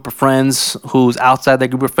little group of friends, who's outside that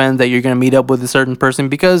group of friends, that you're gonna meet up with a certain person,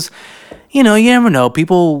 because you never know.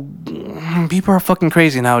 People are fucking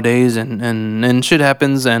crazy nowadays, and shit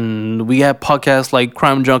happens, and we have podcasts like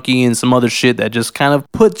Crime Junkie and some other shit that just kind of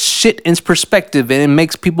puts shit in perspective, and it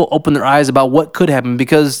makes people open their eyes about what could happen,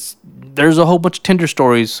 because there's a whole bunch of Tinder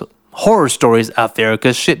stories, horror stories out there,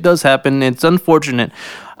 because shit does happen. It's unfortunate.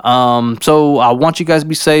 So I want you guys to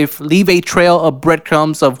be safe. Leave a trail of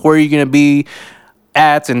breadcrumbs of where you're going to be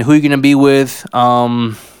at and who you're going to be with.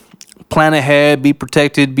 Plan ahead, be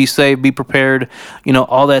protected, be safe, be prepared,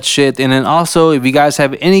 all that shit. And then also, if you guys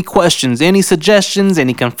have any questions, any suggestions,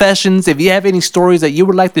 any confessions, if you have any stories that you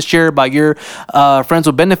would like to share about your friends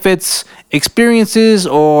with benefits experiences,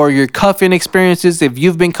 or your cuffing experiences, if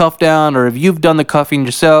you've been cuffed down, or if you've done the cuffing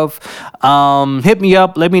yourself, hit me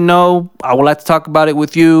up, let me know. I would like to talk about it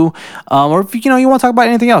with you. Or if you want to talk about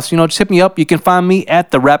anything else, just hit me up. You can find me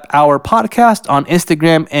at the Rap Hour Podcast on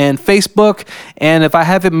Instagram and Facebook. And if I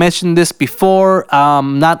haven't mentioned this before,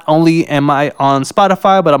 not only am I on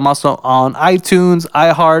Spotify, but I'm also on iTunes,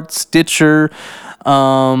 iHeart, Stitcher,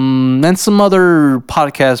 and some other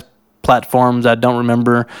podcast platforms I don't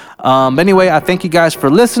remember. Anyway, I thank you guys for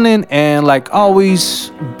listening, and like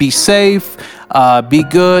always, be safe, be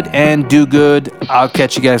good, and do good. I'll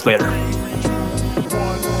catch you guys later.